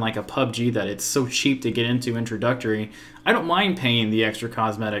Fortnite or even like a PUBG that it's so cheap to get into introductory, I don't mind paying the extra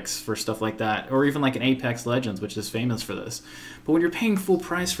cosmetics for stuff like that, or even like an Apex Legends, which is famous for this. But when you're paying full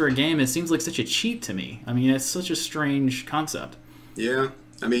price for a game, it seems like such a cheat to me. I mean, it's such a strange concept. Yeah.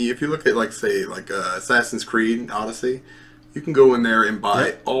 I mean, if you look at, like, say, like Assassin's Creed Odyssey, you can go in there and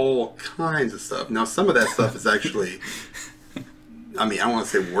buy all kinds of stuff. Now, some of that stuff is actually... I mean, I don't want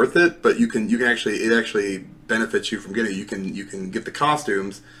to say worth it, but it actually benefits you from getting it. You can get the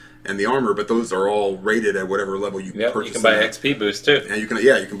costumes and the armor, but those are all rated at whatever level you purchase. You can buy XP boosts too. And you can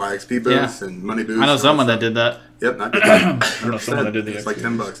buy XP boosts and money boosts. I know someone that did that. Yep, I know someone that did the XP. It's like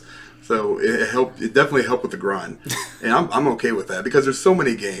 $10. So it helped. It definitely helped with the grind, and I'm okay with that because there's so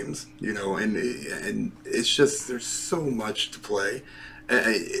many games, and it's just there's so much to play.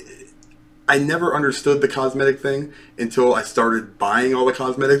 I never understood the cosmetic thing until I started buying all the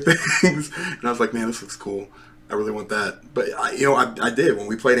cosmetic things, and I was like, man, this looks cool. I really want that. But I did. When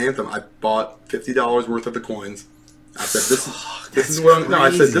we played Anthem, I bought $50 worth of the coins. I said, this is what I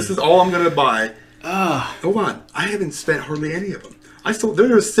said, this is all I'm gonna buy. Hold on, I haven't spent hardly any of them.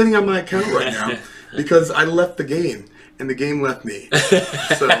 They're sitting on my account right now because I left the game. And the game left me.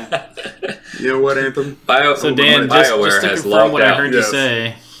 So, you know what, Anthem? So Dan, just to confirm what I heard you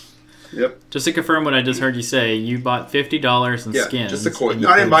say. Yep. Just to confirm what I just heard you say, you bought $50 in skins. Just a coin. And you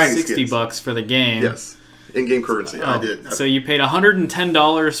I didn't buy any $60 for the game. Yes. in-game currency. I Oh, did. so you paid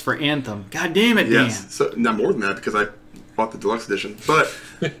 $110 for Anthem. God damn it, Dan. Yes. So not more than that because I bought the deluxe edition. But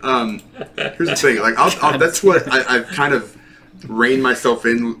here's the thing: like, that's what I've kind of reined myself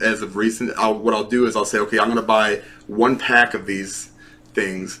in as of recent. What I'll do is I'll say, okay, I'm going to buy one pack of these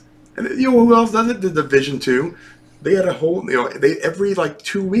things, and who else does it? The Division 2. They had a whole, every like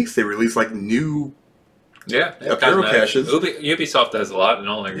 2 weeks they release like new. Yeah, apparel caches. Ubisoft does a lot in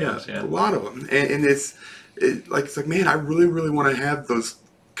all their games. Yeah, a lot of them, and it's like man, I really want to have those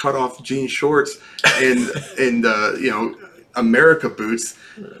cut off jean shorts and America boots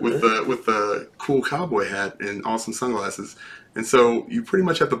with the cool cowboy hat and awesome sunglasses. And so you pretty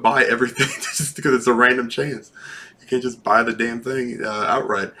much have to buy everything just because it's a random chance. You can't just buy the damn thing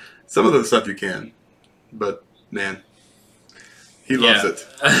outright. Some of the stuff you can, but man. He loves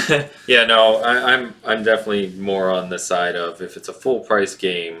it. Yeah, no, I'm definitely more on the side of if it's a full price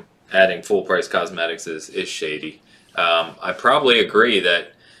game, adding full price cosmetics is shady. I probably agree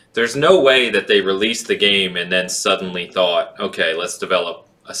that there's no way that they released the game and then suddenly thought, okay, let's develop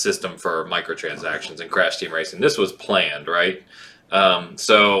a system for microtransactions and Crash Team Racing. This was planned, right?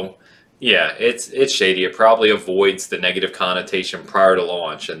 So yeah, it's shady. It probably avoids the negative connotation prior to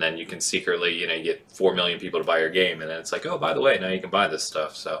launch, and then you can secretly, you get 4 million people to buy your game, and then it's like, oh, by the way, now you can buy this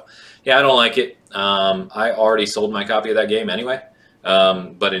stuff. So, yeah, I don't like it. I already sold my copy of that game anyway,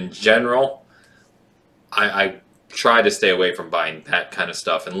 but in general, I try to stay away from buying that kind of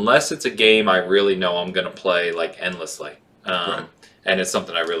stuff unless it's a game I really know I'm going to play like endlessly, Right. and it's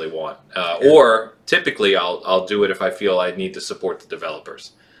something I really want. Or typically, I'll do it if I feel I need to support the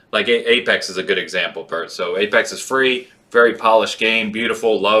developers. Like Apex is a good example, Bert. So Apex is free, very polished game,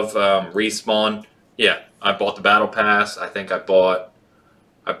 beautiful. Love Respawn. Yeah, I bought the Battle Pass. I think I bought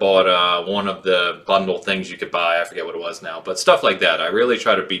one of the bundle things you could buy. I forget what it was now, but stuff like that. I really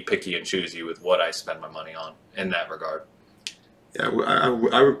try to be picky and choosy with what I spend my money on in that regard. Yeah,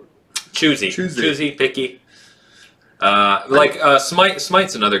 I Choosy, picky.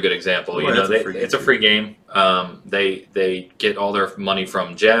 Smite's another good example. It's a free game. They get all their money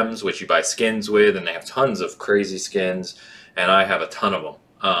from gems, which you buy skins with, and they have tons of crazy skins, and I have a ton of them.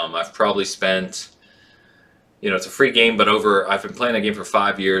 I've probably spent, it's a free game, but I've been playing that game for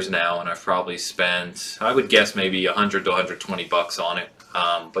 5 years now, and I've probably spent, I would guess maybe $100 to $120 on it.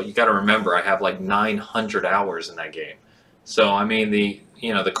 But you got to remember, I have like 900 hours in that game. So I mean, the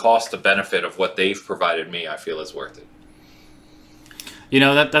cost to benefit of what they've provided me, I feel is worth it.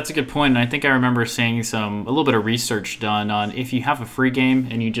 That's a good point, and I think I remember seeing a little bit of research done on if you have a free game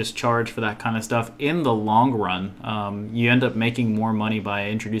and you just charge for that kind of stuff, in the long run, you end up making more money by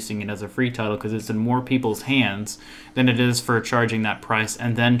introducing it as a free title because it's in more people's hands than it is for charging that price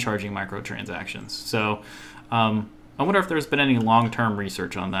and then charging microtransactions. So I wonder if there's been any long-term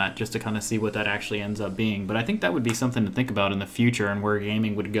research on that just to kind of see what that actually ends up being. But I think that would be something to think about in the future and where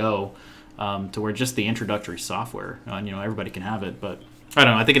gaming would go, to where just the introductory software, everybody can have it, but I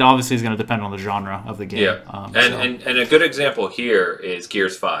don't know. I think it obviously is going to depend on the genre of the game. Yeah, and a good example here is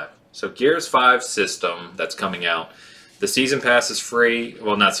Gears 5. So Gears 5 system that's coming out, the Season Pass is free.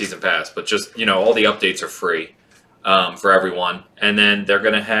 Well, not Season Pass, but just, all the updates are free for everyone. And then they're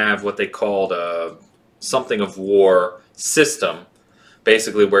going to have what they called a Something of War system,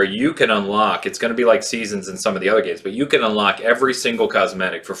 basically where you can unlock, it's going to be like Seasons in some of the other games, but you can unlock every single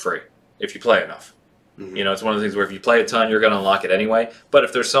cosmetic for free if you play enough. Mm-hmm. It's one of the things where if you play a ton, you're going to unlock it anyway. But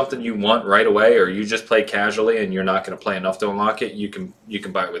if there's something you want right away, or you just play casually and you're not going to play enough to unlock it, you can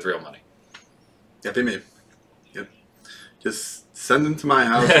buy it with real money. Yeah, they may. Yep. Just send them to my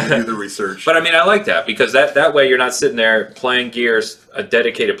house and do the research. But I mean, I like that because that way you're not sitting there playing Gears, a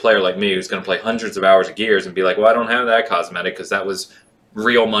dedicated player like me who's going to play hundreds of hours of Gears and be like, well, I don't have that cosmetic because that was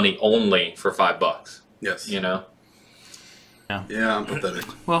real money only for $5. Yes. Yeah. Yeah, I'm pathetic.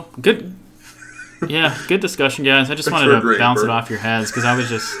 Well, good. Yeah, good discussion, guys. I just wanted to bounce it off your heads because I was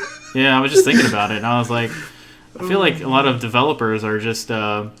just thinking about it, and I was like, I feel like a lot of developers are just,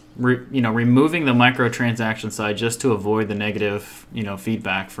 removing the microtransaction side just to avoid the negative,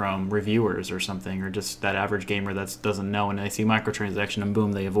 feedback from reviewers or something, or just that average gamer that doesn't know and they see microtransaction and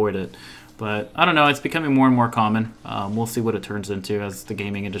boom, they avoid it. But I don't know, it's becoming more and more common. We'll see what it turns into as the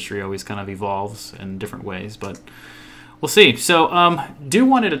gaming industry always kind of evolves in different ways, but we'll see. So, do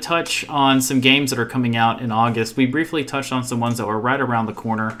wanted to touch on some games that are coming out in August. We briefly touched on some ones that were right around the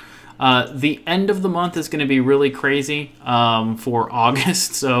corner. The end of the month is going to be really crazy for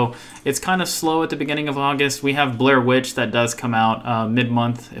August, so it's kind of slow at the beginning of August. We have Blair Witch that does come out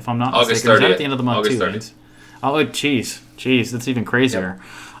mid-month, if I'm not August mistaken. 30th. Is that at the end of the month August too? 30th. Oh, jeez, that's even crazier. Yep.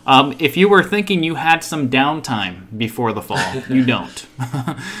 If you were thinking you had some downtime before the fall, you don't.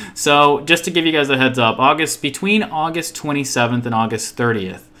 So just to give you guys a heads up, between August 27th and August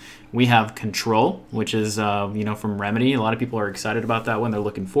 30th, we have Control, which is from Remedy. A lot of people are excited about that one. They're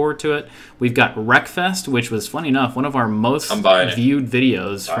looking forward to it. We've got Wreckfest, which was, funny enough, one of our most viewed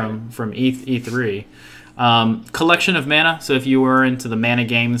videos from E3. Collection of Mana. So if you were into the Mana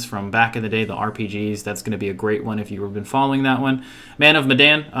games from back in the day, the RPGs, that's going to be a great one if you've been following that one. Man of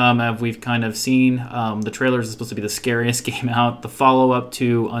Medan, we've kind of seen. The trailers is supposed to be the scariest game out. The follow-up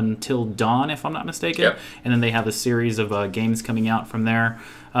to Until Dawn, if I'm not mistaken. Yep. And then they have a series of games coming out from there.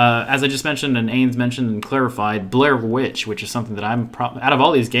 As I just mentioned, and Ains mentioned and clarified, Blair Witch, which is something that out of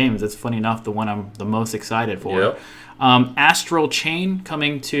all these games, it's funny enough the one I'm the most excited for. Yep. Astral Chain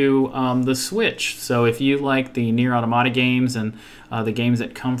coming to the Switch. So if you like the Nier Automata games and the games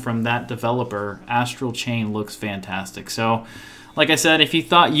that come from that developer, Astral Chain looks fantastic. So, like I said, if you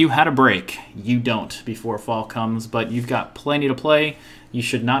thought you had a break, you don't before fall comes, but you've got plenty to play. You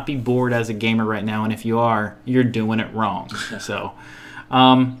should not be bored as a gamer right now, and if you are, you're doing it wrong. So...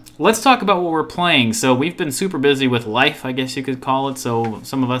 let's talk about what we're playing. So we've been super busy with life, I guess you could call it. So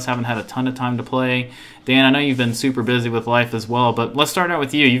some of us haven't had a ton of time to play. Dan, I know you've been super busy with life as well, but let's start out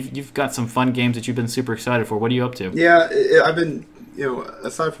with you. You've got some fun games that you've been super excited for. What are you up to? Yeah, I've been,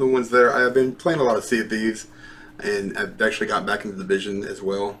 aside from the ones there, I've been playing a lot of Sea of Thieves, and I've actually got back into Division as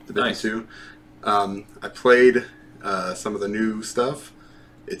well, Division 2. I played some of the new stuff.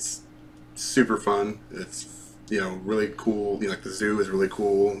 It's super fun. It's really cool. Like the zoo is really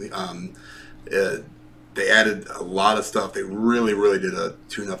cool. They added a lot of stuff. They really, really did a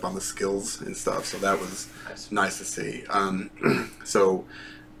tune-up on the skills and stuff. So that was nice to see. So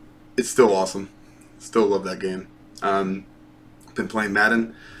it's still awesome. Still love that game. Been playing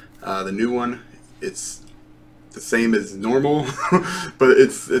Madden, the new one. It's the same as normal, but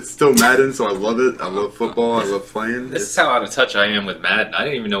it's still Madden. So I love it. I love football. I love playing. This is how out of touch I am with Madden. I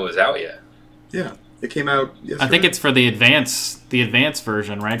didn't even know it was out yet. Yeah. It came out yesterday. I think it's for the advanced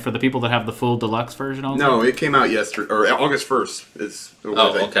version, right? For the people that have the full deluxe version also? No, it came out yesterday, or August 1st is the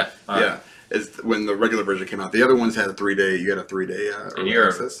one thing. Okay. Yeah. Is when the regular version came out. The other ones had a 3-day, you got a 3-day and you're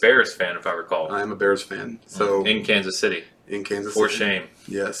access. A Bears fan, if I recall. I am a Bears fan. So in Kansas City. In Kansas For City. shame.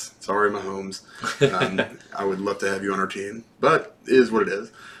 Yes. Sorry, Mahomes. I would love to have you on our team, but it is what it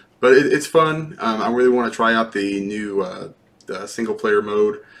is. But it's fun. I really want to try out the new single-player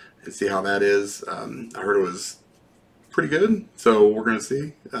mode and see how that is. I heard it was pretty good, so we're going to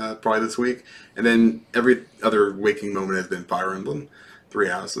see probably this week. And then every other waking moment has been Fire Emblem, Three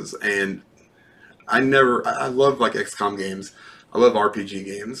Houses. And I love like XCOM games. I love RPG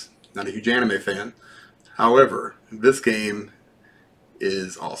games. Not a huge anime fan. However, this game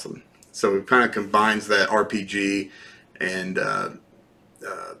is awesome. So it kind of combines that RPG and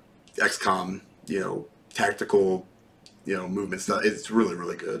XCOM, tactical movement stuff. It's really,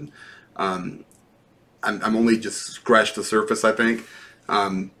 really good. I'm only just scratched the surface, I think,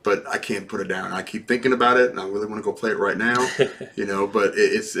 but I can't put it down. I keep thinking about it, and I really want to go play it right now. But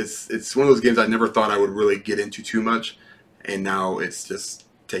it's one of those games I never thought I would really get into too much, and now it's just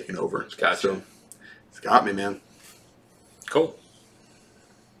taken over. Gotcha. So it's got me, man. Cool.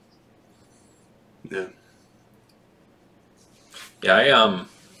 Yeah. Yeah,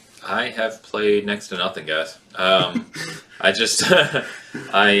 I have played next to nothing, guys. I just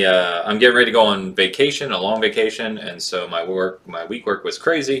I'm getting ready to go on vacation, a long vacation, and so my week work was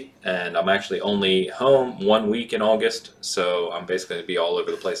crazy, and I'm actually only home 1 week in August, so I'm basically going to be all over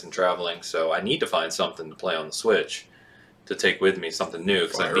the place and traveling. So I need to find something to play on the Switch to take with me, something new,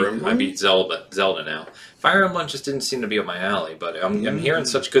 because I beat Zelda now. Fire Emblem just didn't seem to be up my alley, but I'm hearing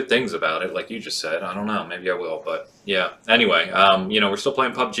such good things about it, like you just said. I don't know, maybe I will, but yeah. Anyway, we're still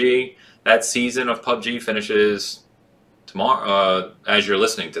playing PUBG. That season of PUBG finishes tomorrow. As you're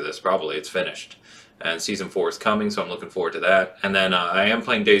listening to this, probably it's finished, and season 4 is coming, so I'm looking forward to that. And then I am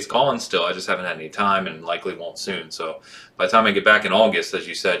playing Days Gone still. I just haven't had any time, and likely won't soon. So by the time I get back in August, as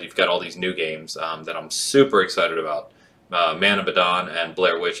you said, you've got all these new games that I'm super excited about. Man of Medan and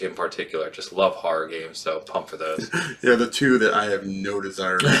Blair Witch in particular. Just love horror games, so pumped for those. Yeah, the two that I have no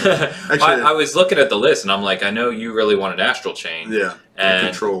desire to Actually, I was looking at the list, and I'm like, I know you really wanted Astral Chain. Yeah, and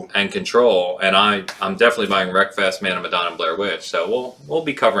Control. And I'm definitely buying Wreckfest, Man of Medan, and Blair Witch. So we'll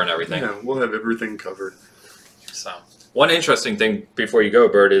be covering everything. Yeah, we'll have everything covered. So one interesting thing before you go,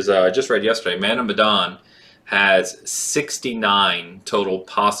 Bert, is I just read yesterday, Man of Medan has 69 total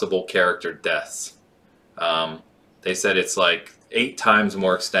possible character deaths. They said it's like 8 times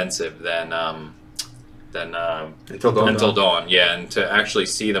more extensive than Until Dawn. Yeah, and to actually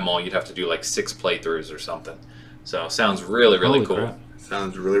see them all, you'd have to do like 6 playthroughs or something. So sounds really, really cool. Sounds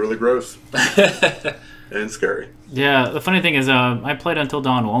Sounds really, really gross. And scary. Yeah, the funny thing is, I played Until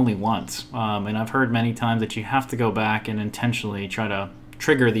Dawn only once, and I've heard many times that you have to go back and intentionally try to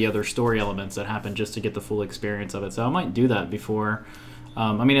trigger the other story elements that happen just to get the full experience of it. So I might do that before.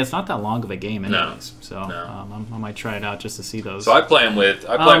 I mean, it's not that long of a game, anyways. I might try it out just to see those. So I play them with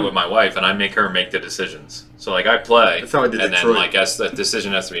my wife, and I make her make the decisions. So like I play, That's how I did and Detroit. then like as the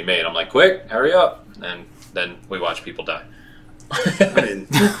decision has to be made, I'm like, quick, hurry up, and then we watch people die. I mean,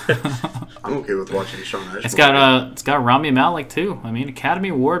 I'm okay with watching Sean Ashmore. It's got Rami Malek too. I mean, Academy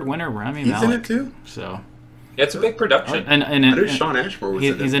Award winner Rami Malek. He's in it too. So Yeah, it's a big production, and I knew Sean Ashmore was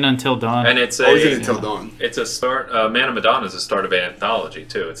in it. he's in Until Dawn. and it's Oh, he's in a Until Dawn. it's a start. Man of Madonna is the start of an anthology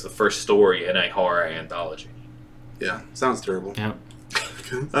too. It's the first story in a horror anthology. Yeah, sounds terrible. Yep.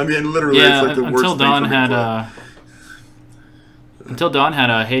 I mean, literally, Yeah, it's like the worst Until thing Dawn for me to play. had Until Dawn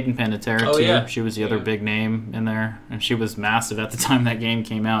had Hayden Panettiere Oh, too. yeah. She was the other Yeah. big name in there, and she was massive at the time that game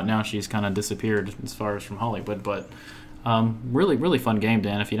came out. Now she's kind of disappeared as far as from Hollywood, but really, really fun game,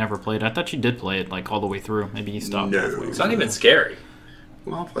 Dan. If you never played, I thought you did play it like all the way through. Maybe you stopped. No. halfway. It's not even scary.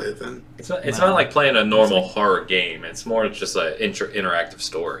 Well, I'll play it then. It's not like playing a normal horror game. It's more just an interactive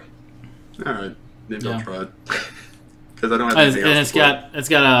story. All right, maybe Yeah. I'll try it because I don't have And anything else. it's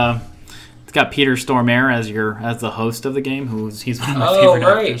got Peter Stormare as the host of the game. He's one of my Oh, favorite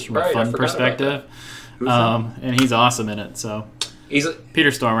right, actors from right, a I fun forgot about perspective. Who's that? And he's awesome in it. So He's Peter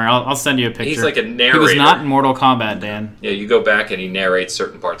Stormare, I'll send you a picture. he's like a narrator. He was not in Mortal Kombat, Dan. Yeah, you go back and he narrates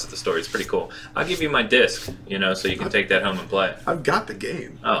certain parts of the story. It's pretty cool. I'll give you my disc, so you can take that home and play it. I've got the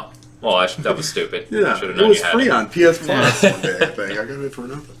game. Oh, well, that was stupid. I Yeah, should have it known was you had free it. on PS Plus one day. I think I got it for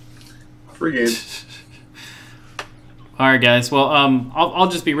nothing. Free game. All right, guys. Well, I'll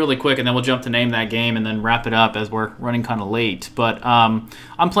just be really quick, and then we'll jump to name that game, and then wrap it up as we're running kind of late. But I'm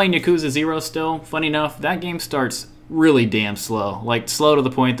playing Yakuza 0 still. Funny enough, that game starts really damn slow, like slow to the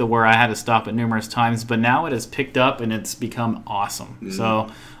point that where I had to stop it numerous times. But now it has picked up, and it's become awesome. So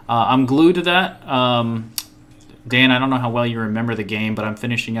I'm glued to that. Dan, I don't know how well you remember the game, but I'm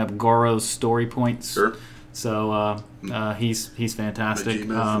finishing up Goro's story points. Sure. So he's fantastic. Majima's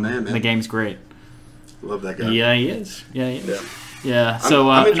the man, man. The game's great. Love that guy. Yeah, he is. Yeah, he is. Yeah. Yeah. So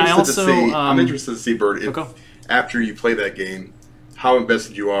I'm and I interested also to see. I'm interested to see, Bert, if okay. after you play that game, how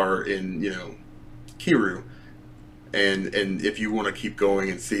invested you are in Kiryu, and if you want to keep going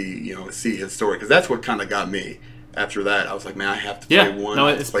and see his story, because that's what kind of got me. After that, I was like, man, I have to play one. No, I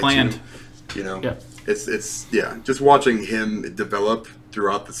have to it's play planned. Two. Yeah. It's just watching him develop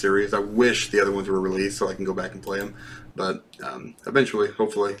throughout the series. I wish the other ones were released so I can go back and play them, but eventually,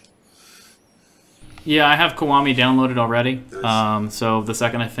 hopefully. Yeah, I have Kiwami downloaded already. Nice. So the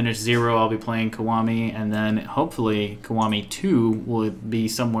second I finish 0, I'll be playing Kiwami, and then hopefully Kiwami 2 will be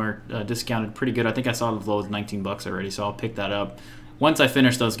somewhere discounted pretty good. I think I saw it as low as $19 already, so I'll pick that up once I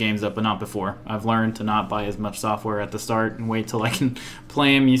finish those games up, but not before. I've learned to not buy as much software at the start and wait till I can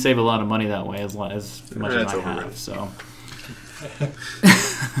play them. You save a lot of money that way, as much as That's I overrated. have. So.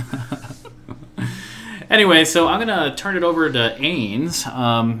 Anyway, so I'm going to turn it over to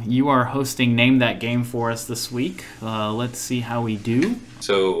Ains. You are hosting Name That Game for us this week. Let's see how we do.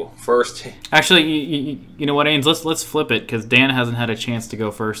 So first, Actually, you know what, Ains? Let's flip it, because Dan hasn't had a chance to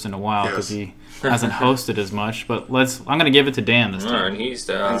go first in a while because Yes. he hasn't hosted as much. But I'm going to give it to Dan this all time. right, he's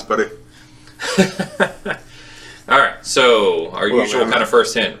Thanks, buddy. all right. So our Well, usual man, kind of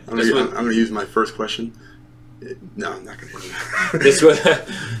first hint. I'm going to use my first question. No, I'm not going to.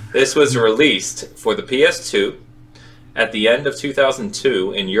 This was released for the PS2 at the end of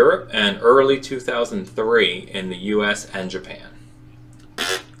 2002 in Europe and early 2003 in the US and Japan.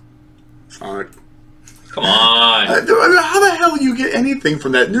 Sonic. Come on. How the hell do you get anything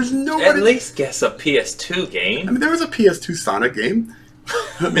from that? There's nobody. At least guess a PS2 game. I mean, there was a PS2 Sonic game.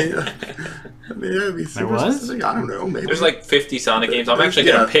 I mean, that'd be super was? specific. I don't know. Maybe There's like 50 Sonic games. I'm actually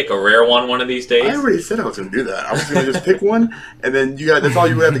going Yeah. to pick a rare one of these days. I already said I was going to do that. I was going to just pick one, and then that's all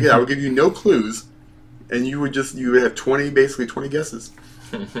you would have to get. I would give you no clues, and you would have 20 guesses.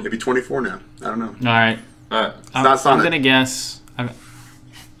 Maybe 24 now. I don't know. All right. All right. not Sonic. I'm going to guess...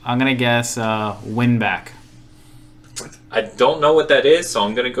 I'm going to guess Win Back. I don't know what that is, so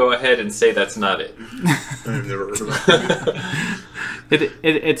I'm going to go ahead and say that's not it. I've never heard of that.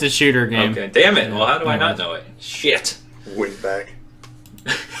 It's a shooter game. Okay, damn it. Well, how do I not know it? Shit. Win back.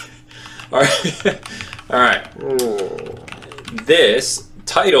 All right. All right. Oh. This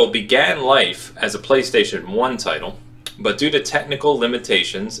title began life as a PlayStation 1 title, but due to technical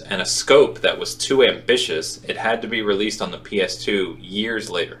limitations and a scope that was too ambitious, it had to be released on the PS2 years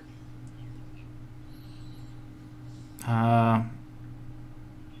later. How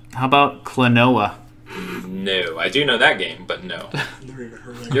about Klonoa? No, I do know that game, but no. Never even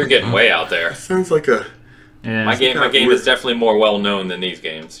heard of that. You're getting way out there. Sounds like a... Yeah. My game is definitely more well known than these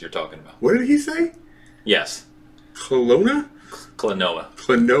games you're talking about. What did he say? Yes, Klonoa? Klonoa.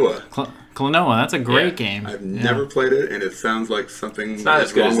 Klonoa. Klonoa, that's a great Yeah. game. I've never played it, and it sounds like something not is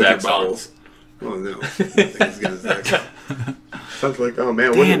as good wrong as with your Zach's song. bowels. Oh, no. Nothing as good as Zach. Sounds like, oh,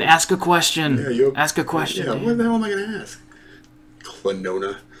 man. Dan, ask a question. Yeah, ask a question. Yeah, Dan. what the hell am I going to ask?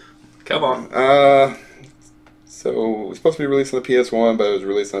 Klonona. Come on. So, it was supposed to be released on the PS1, but it was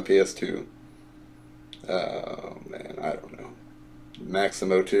released on the PS2. Oh, man, I don't know.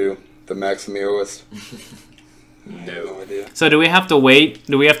 Maximo 2. The Maximios. No idea. So do we have to wait?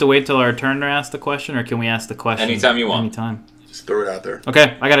 Do we have to wait till our turn to ask the question, or can we ask the question Anytime you want. Anytime. Just throw it out there.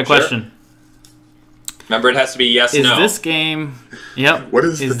 Okay, I got a Sure. question. Remember, it has to be yes, Is no. this game? Yep. What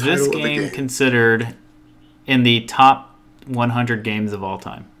is the this title of the game game? considered in the top 100 games of all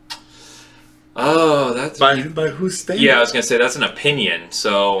time? Oh, that's... By whose standard? Yeah, I was going to say, that's an opinion,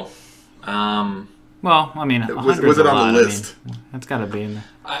 so... Well, I mean, Was 100's it a on lot. the I mean, list? it's got to be in there.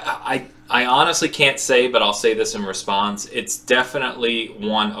 I honestly can't say, but I'll say this in response. It's definitely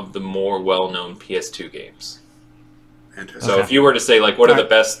one of the more well-known PS2 games. Fantastic. So Okay. if you were to say, like, what are the Alright.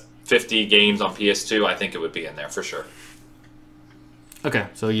 best 50 games on PS2, I think it would be in there for sure. Okay,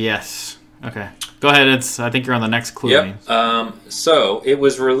 so yes. Okay, go ahead. I think you're on the next clue. Yep. So it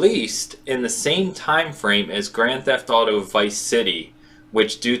was released in the same time frame as Grand Theft Auto Vice City,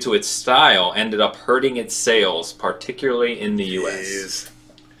 which, due to its style, ended up hurting its sales, particularly in the U.S. Jeez.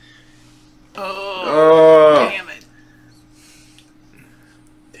 Oh, damn it.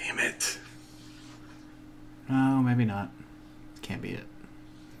 Damn it. No, maybe not. Can't be it.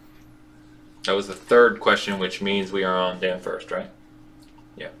 That was the third question, which means we are on Dan first, right?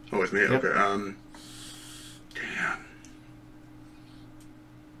 Yeah. Oh, it's me? Yep. Okay. Damn.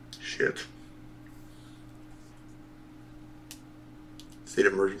 Shit. State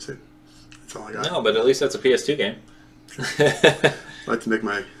of emergency. That's all I got. No, but at least that's a PS2 game. I'd like to make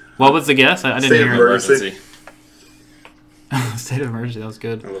my What was the guess? I didn't State of hear it. emergency. State of emergency. That was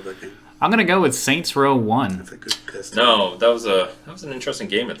good. I love that game. I'm gonna go with Saints Row 1. That's a good guess. No, that was an interesting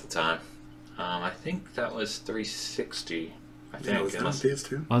game at the time. I think that was 360. I think. Yeah, it was on unless-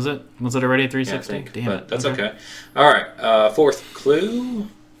 PS2. Was it? Was it already a Yeah, I 360? think, Damn but it. that's okay. All right, fourth clue.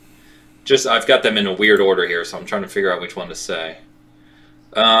 Just I've got them in a weird order here, so I'm trying to figure out which one to say.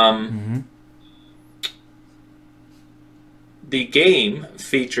 The game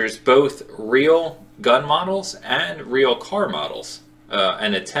features both real gun models and real car models,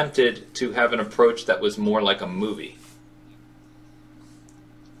 and attempted to have an approach that was more like a movie.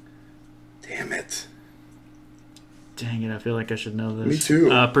 Damn it. Dang it! I feel like I should know this. Me too.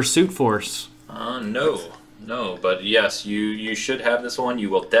 Pursuit Force. No, but yes, you should have this one. You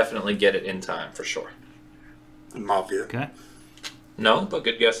will definitely get it in time for sure. Mafia. Okay. No, but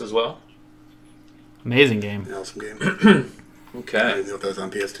good guess as well. Amazing game. An awesome game. I Okay. didn't know if that was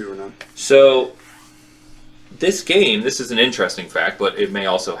on PS2 or not. So, this game, this is an interesting fact, but it may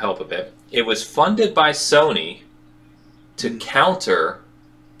also help a bit. It was funded by Sony to counter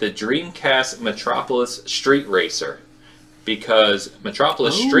the Dreamcast Metropolis Street Racer, because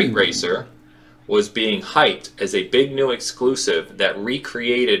Metropolis Street Racer was being hyped as a big new exclusive that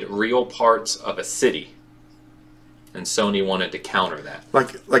recreated real parts of a city. And Sony wanted to counter that.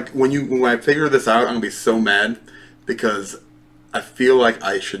 Like when I figure this out, I'm gonna be so mad because I feel like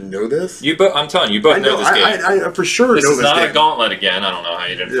I should know this. I'm telling you, you both know this game. I for sure This know is this not game. a gauntlet again. I don't know how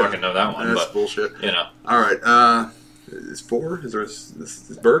you didn't fucking know that one, That's but bullshit. you know. All right. Is 4? Is there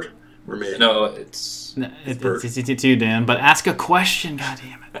is Bert or me? No, it's It's you, Dan. But ask a question. God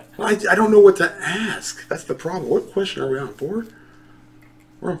damn it. I don't know what to ask. That's the problem. What question are we on? 4?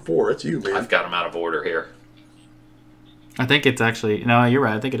 We're on 4. That's you, man. I've got them out of order here. I think it's actually no. You're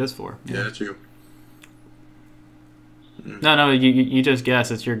right. I think it is 4. Yeah, that's you. No. You just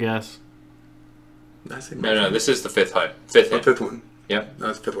guess. It's your guess. Did I say No, this is the fifth hint. Oh, fifth one. Yep. No,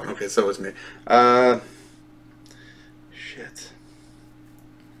 it's the fifth one. Okay, so it's me. Shit.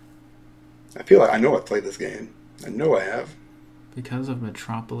 I feel like I know I've played this game. I know I have. Because of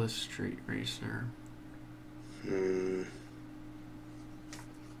Metropolis Street Racer.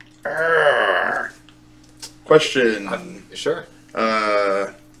 Question. Sure.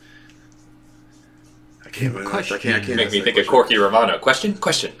 I can't. Question. I can't. Make ask me that think of question. Corky Romano. Question.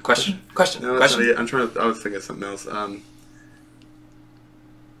 No, that's not it. I'm trying to. I was thinking of something else.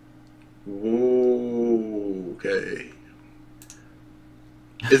 Whoa, okay.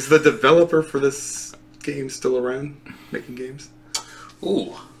 Is the developer for this game still around making games?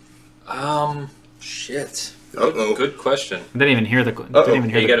 Ooh. Shit. Good question. I didn't even hear the. Didn't even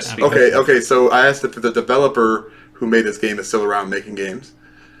hear You the gotta speak. Okay. So I asked if the developer who made this game is still around making games.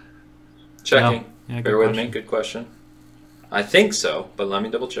 Checking. Yeah, good Bear with question. me. Good question. I think so, but let me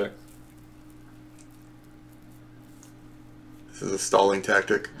double check. This is a stalling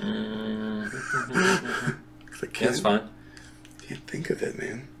tactic. That's fine. Can't think of it,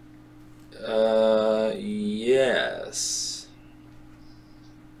 man. Yes.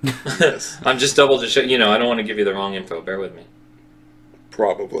 Yes. I'm just double to check. I don't want to give you the wrong info. Bear with me.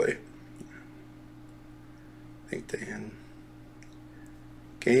 Probably. I think Dan.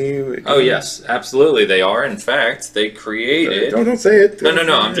 Game. Oh yes, absolutely they are. In fact, they created. Don't say it.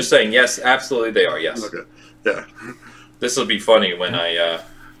 No. I'm just saying yes, absolutely they are. Yes. Okay. Yeah. This will be funny when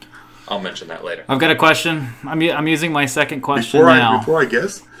I'll mention that later. I've got a question. I'm using my second question now. Before I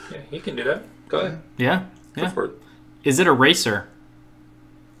guess. Yeah, you can do that. Go ahead. Yeah. Go for it. Is it a racer?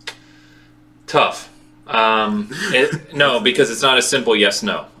 Tough. No, because it's not a simple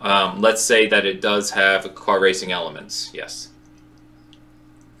yes/no. Let's say that it does have car racing elements. Yes.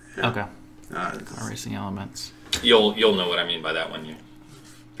 Yeah. Okay. Car racing elements. You'll know what I mean by that when you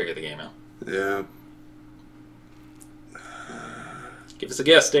figure the game out. Yeah. Give us a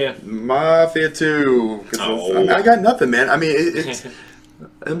guess, Dan. Mafia 2. I got nothing, man. I mean, it's.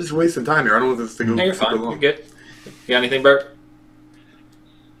 I'm just wasting time here. I don't want this to go. No, you're fine. You're good. You got anything, Bert?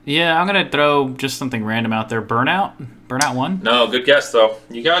 Yeah, I'm gonna throw just something random out there. Burnout 1. No, good guess though.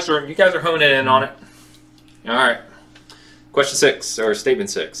 You guys are honing in on it. All right. Question 6 or statement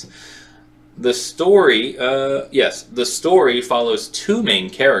 6. The story, the story follows two main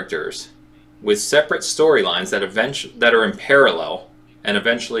characters with separate storylines that are in parallel and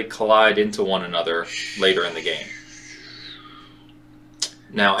eventually collide into one another later in the game.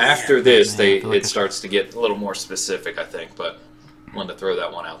 Now, after this, it starts to get a little more specific, I think, but I wanted to throw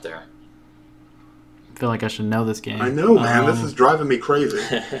that one out there. I feel like I should know this game. I know, man. This is driving me crazy.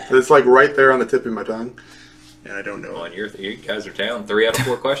 It's like right there on the tip of my tongue, and I don't know. Well, and you guys are down 3 out of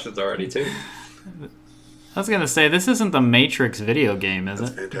 4 questions already, too. I was gonna say this isn't the Matrix video game, is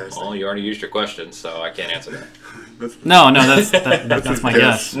That's it? fantastic. Well, you already used your question, so I can't answer that. No, that's my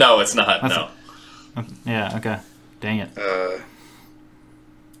guess. No, it's not. No. Yeah. Okay. Dang it.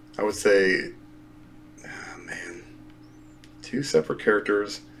 I would say, man, 2 separate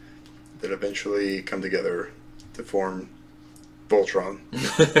characters that eventually come together to form Voltron.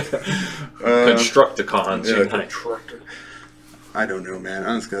 Constructicons. Yeah, unite. Constructor. I don't know, man.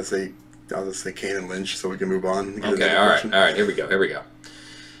 I'll just say Kane and Lynch so we can move on. Okay, all right. Here we go.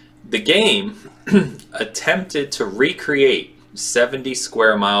 The game attempted to recreate 70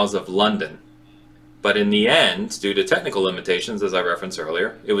 square miles of London, but in the end, due to technical limitations, as I referenced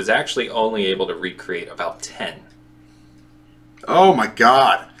earlier, it was actually only able to recreate about 10. Oh my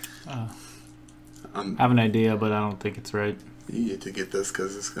God! I have an idea, but I don't think it's right. You need to get this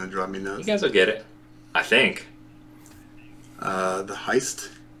because it's going to drive me nuts. You guys will get it, I think. The heist.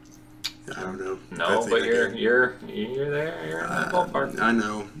 I don't know. No, but you're there. You're in the ballpark. I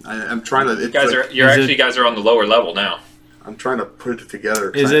know. I'm trying to. You guys are on the lower level now. I'm trying to put it together.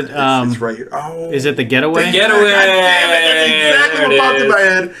 Is it? It's right here. Oh, is it the Getaway? The Getaway. God damn it! That's exactly what popped in my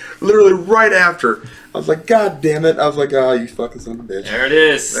head. Literally right after. I was like, God damn it! I was like, oh, you fucking son of a bitch. There it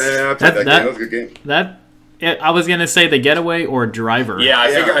is. Yeah, I'll take that game. That was a good game. I was gonna say the Getaway or Driver. Yeah,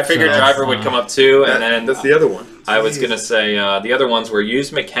 I figured Driver would come up too, and then that's the other one. I was gonna say the other ones were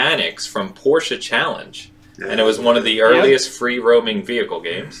used mechanics from Porsche Challenge, and it was one of the earliest free roaming vehicle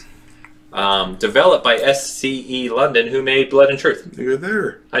games. Developed by SCE London, who made Blood and Truth. You're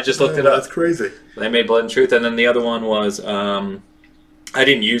there. I just looked it up. That's crazy. They made Blood and Truth, and then the other one was I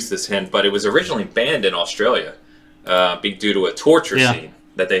didn't use this hint, but it was originally banned in Australia due to a torture scene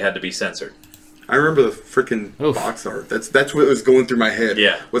that they had to be censored. I remember the freaking box art. That's what was going through my head.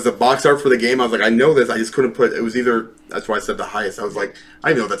 Yeah. Was the box art for the game? I was like, I know this. I just couldn't put. It was either. That's why I said the highest. I was like,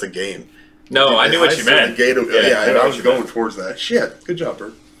 I know that's a game. No, I knew what you meant. I was going towards that. Shit. Good job,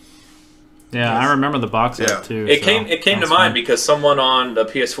 Bert. Yeah, I remember the box art too. It came to mind because someone on the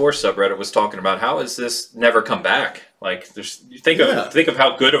PS4 subreddit was talking about how has this never come back? Like, think of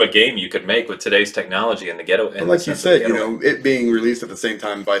how good of a game you could make with today's technology and the Getaway. But like you said, it being released at the same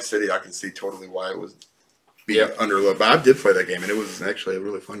time, Vice City, I can see totally why it was being underlooked. But I did play that game, and it was actually a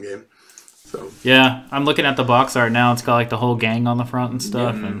really fun game. So yeah, I'm looking at the box art now. It's got like the whole gang on the front and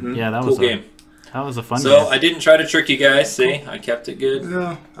stuff, and that was cool game. That was a fun game. So I didn't try to trick you guys. See, I kept it good.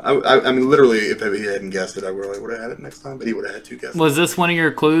 Yeah, I mean, literally, if he hadn't guessed it, I really would have had it next time. But he would have had 2 guesses. Was this one of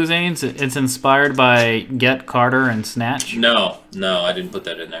your clues, Ains? It's inspired by Get, Carter, and Snatch? No, I didn't put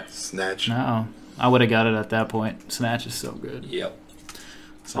that in there. Snatch. No, I would have got it at that point. Snatch is so good. Yep.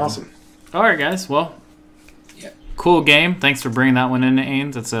 So. Awesome. All right, guys. Well, Cool game. Thanks for bringing that one in,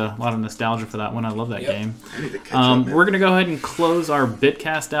 Ains. It's a lot of nostalgia for that one. I love that game. I need to catch up, man. We're going to go ahead and close our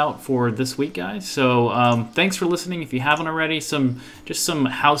Bitcast out for this week, guys. So thanks for listening. If you haven't already, just some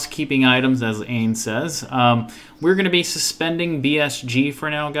housekeeping items, as Ains says. We're going to be suspending BSG for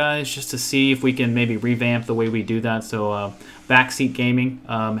now, guys, just to see if we can maybe revamp the way we do that. So backseat gaming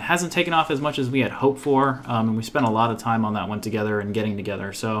hasn't taken off as much as we had hoped for, and we spent a lot of time on that one together and getting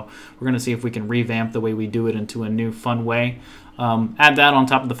together. So we're going to see if we can revamp the way we do it into a new fun way. Add that on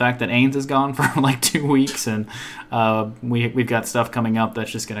top of the fact that Ains is gone for like 2 weeks, and we've got stuff coming up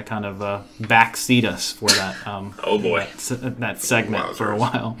that's just going to kind of backseat us for that. Oh boy, that segment for a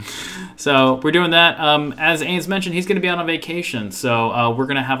while. So we're doing that. As Ains mentioned, he's going to be on a vacation, so we're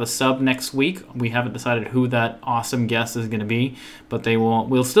going to have a sub next week. We haven't decided who that awesome guest is going to be, but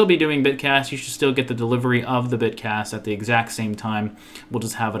we'll still be doing Bitcast. You should still get the delivery of the Bitcast at the exact same time. We'll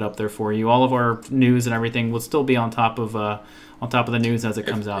just have it up there for you. All of our news and everything will still be on top of the news as it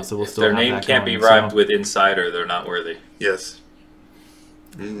comes out, so we'll still have that going. Their name can't be rhymed with insider, they're not worthy. Yes.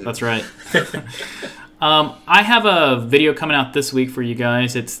 That's right. I have a video coming out this week for you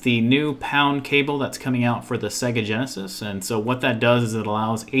guys. It's the new pound cable that's coming out for the Sega Genesis, and so what that does is it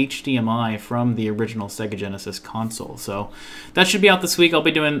allows HDMI from the original Sega Genesis console. So that should be out this week. I'll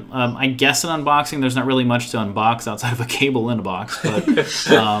be doing, I guess, an unboxing. There's not really much to unbox outside of a cable in a box, but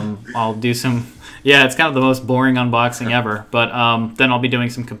I'll do some... Yeah, it's kind of the most boring unboxing ever, but then I'll be doing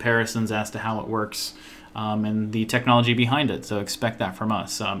some comparisons as to how it works and the technology behind it, so expect that from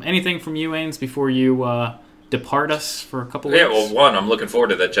us. Anything from you, Ains, before you depart us for a couple weeks? Yeah, well, one, I'm looking forward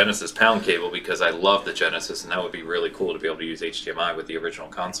to that Genesis pound cable because I love the Genesis, and that would be really cool to be able to use HDMI with the original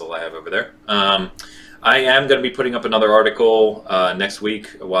console I have over there. I am going to be putting up another article next week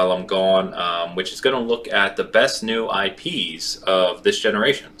while I'm gone, which is going to look at the best new IPs of this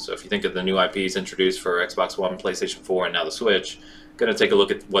generation. So if you think of the new IPs introduced for Xbox One, PlayStation 4, and now the Switch, going to take a look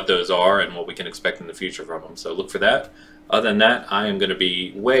at what those are and what we can expect in the future from them. So look for that. Other than that, I am going to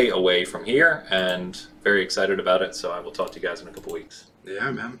be way away from here and very excited about it. So I will talk to you guys in a couple weeks. Yeah,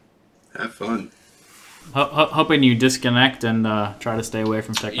 man. Have fun. Hoping you disconnect and try to stay away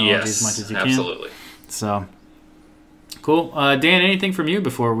from technology as much as you can. Absolutely. So, cool. Dan, anything from you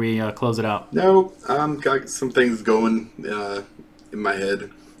before we close it out? No, got some things going in my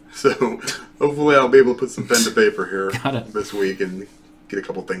head. So, hopefully I'll be able to put some pen to paper here this week and get a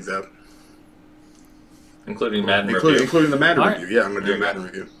couple things out. Including Madden review. Including the Madden review. Yeah, I'm going to do a Madden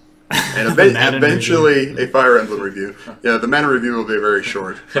review. And eventually a Fire Emblem review. Yeah, the Madden review will be very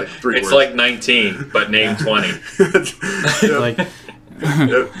short. Like 3 words. It's like 19, but name 20.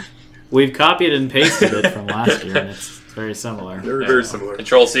 Yep. We've copied and pasted it from last year, and it's very similar. They're very similar.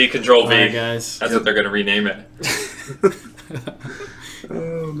 Control-C, Control-V. All right, guys. That's what they're going to rename it.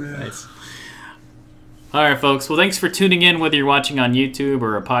 Oh, man. Nice. All right, folks. Well, thanks for tuning in, whether you're watching on YouTube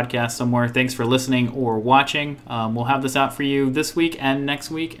or a podcast somewhere. Thanks for listening or watching. We'll have this out for you this week and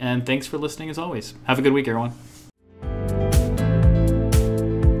next week, and thanks for listening as always. Have a good week, everyone.